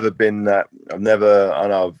 I've never been that.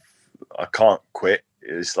 I can't quit.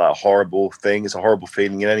 It's like a horrible thing. It's a horrible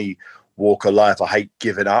feeling in any walk of life. I hate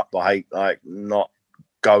giving up. I hate not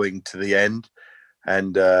going to the end.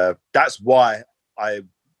 And that's why I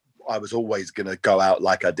was always going to go out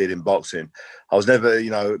like I did in boxing. I was never,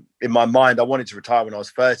 in my mind, I wanted to retire when I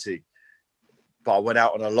was 30. but I went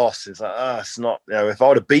out on a loss. It's like, it's not, if I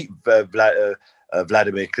would have beat Vladimir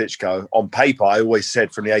Klitschko on paper, I always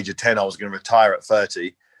said from the age of 10, I was going to retire at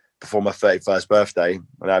 30 before my 31st birthday, and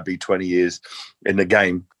that'd be 20 years in the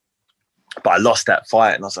game. But I lost that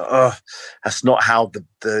fight, and I was like, that's not how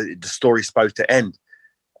the story's supposed to end.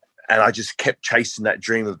 And I just kept chasing that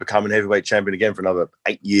dream of becoming heavyweight champion again for another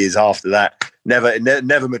 8 years after that.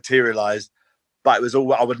 Never materialized, but it was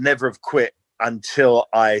all, I would never have quit until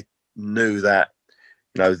I knew that,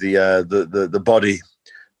 the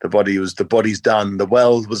body's done. The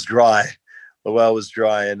well was dry.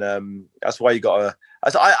 And that's why you got to.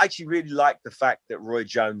 I actually really like the fact that Roy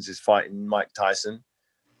Jones is fighting Mike Tyson.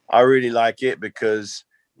 I really like it because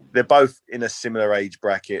they're both in a similar age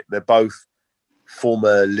bracket. They're both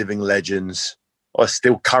former living legends, or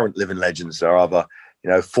still current living legends. There are other,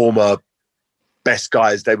 former best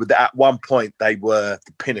guys. They were at one point, they were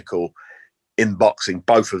the pinnacle in boxing.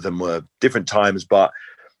 Both of them were different times, but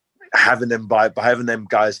having them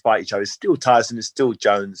guys fight each other, it's still Tyson, it's still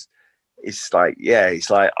Jones. It's like, I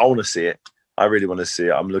want to see it. I really want to see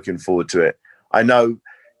it. I'm looking forward to it. I know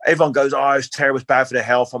everyone goes, it's terrible, it's bad for their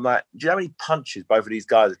health. I'm like, do you know how many punches both of these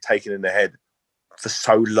guys have taken in the head for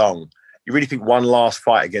so long? You really think one last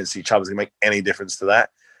fight against each other is going to make any difference to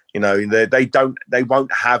that? They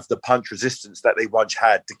won't have the punch resistance that they once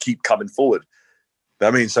had to keep coming forward.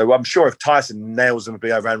 So I'm sure if Tyson nails him with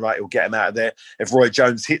the overhand right, he'll get him out of there. If Roy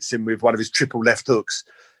Jones hits him with one of his triple left hooks,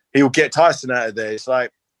 he'll get Tyson out of there. It's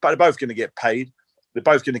like, but they're both going to get paid. They're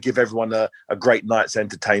both going to give everyone a great night's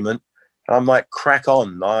entertainment. And I'm like, crack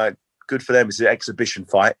on. Good for them. It's an exhibition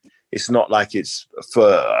fight. It's not like it's for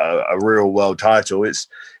a real world title. It's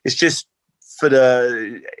just at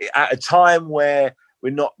a time where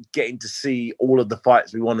we're not getting to see all of the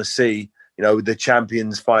fights we want to see. The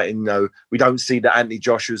champions fighting. We don't see the Anthony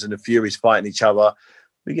Joshuas and the Furies fighting each other.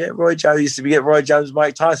 We get Roy Jones and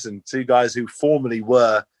Mike Tyson, two guys who formerly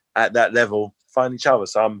were at that level, fighting each other.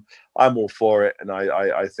 So I'm all for it, and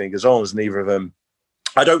I think as long as neither of them,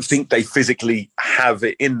 I don't think they physically have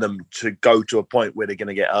it in them to go to a point where they're going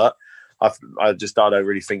to get hurt. I don't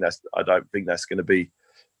really think I don't think that's going to be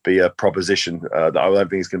a proposition. I don't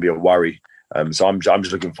think it's going to be a worry. So I'm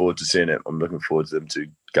just looking forward to seeing it. I'm looking forward to them to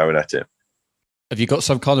going at it. Have you got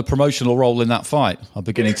some kind of promotional role in that fight? I'm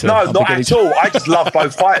beginning to. No, not at all. I just love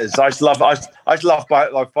both fighters. I just love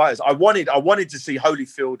both fighters. I wanted to see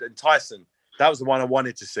Holyfield and Tyson. That was the one I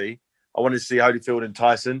wanted to see. I wanted to see Holyfield and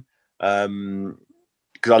Tyson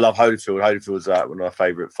because I love Holyfield. Holyfield's one of my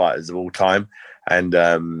favourite fighters of all time, and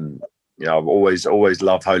I've always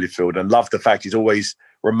loved Holyfield and loved the fact he's always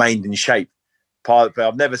remained in shape. I've been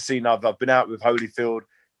out with Holyfield.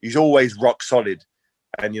 He's always rock solid.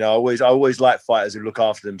 And, I always like fighters who look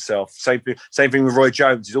after themselves. Same thing with Roy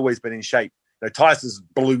Jones. He's always been in shape. Tyson's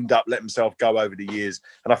ballooned up, let himself go over the years.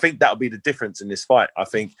 And I think that'll be the difference in this fight. I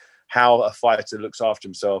think how a fighter looks after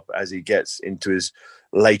himself as he gets into his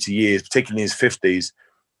later years, particularly in his 50s,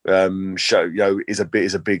 is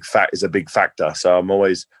a big factor. So I'm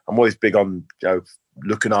always big on,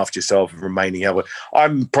 looking after yourself and remaining healthy.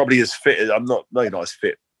 I'm probably as fit I'm not as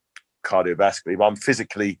fit cardiovascularly, but I'm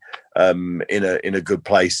physically in a good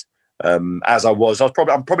place as I was. I'm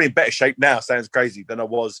probably in better shape now, sounds crazy, than I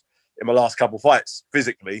was in my last couple of fights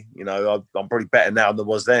physically. I'm probably better now than I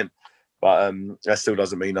was then, but that still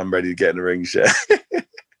doesn't mean I'm ready to get in the ring yet.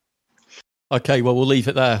 Okay, well, we'll leave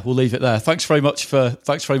it there. Thanks very much for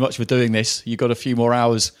doing this. You've got a few more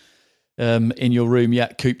hours in your room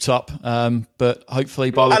yet, cooped up, but hopefully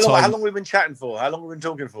by the time... How long have we been chatting for? How long have we been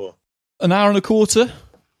talking for? An hour and a quarter.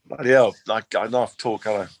 Bloody hell, I don't have to talk,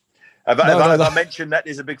 can I? Have I mentioned that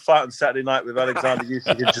there's a big fight on Saturday night with Alexander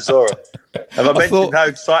Usyk and Chisora? Have I mentioned how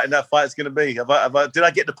exciting that fight's going to be? Did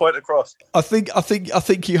I get the point across? I think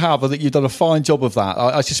you have. I think you've done a fine job of that.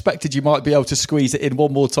 I suspected you might be able to squeeze it in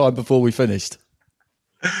one more time before we finished.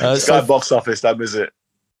 Sky box office, don't miss it.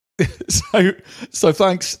 So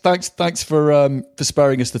thanks for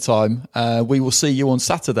sparing us the time. We will see you on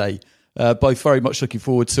Saturday. Both very much looking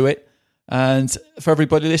forward to it. And for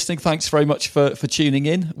everybody listening, thanks very much for tuning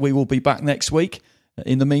in. We will be back next week.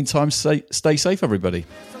 In the meantime, stay safe, everybody.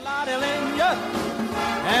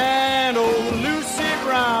 And old Lucy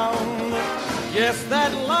Brown, yes,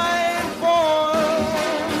 that line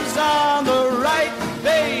forms on the right,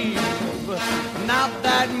 babe. Not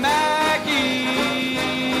that Maggie's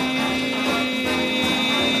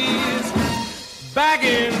back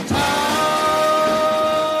in town.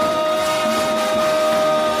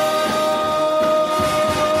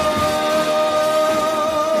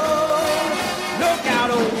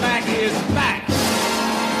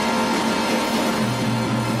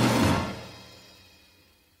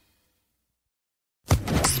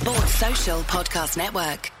 Social Podcast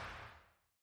Network.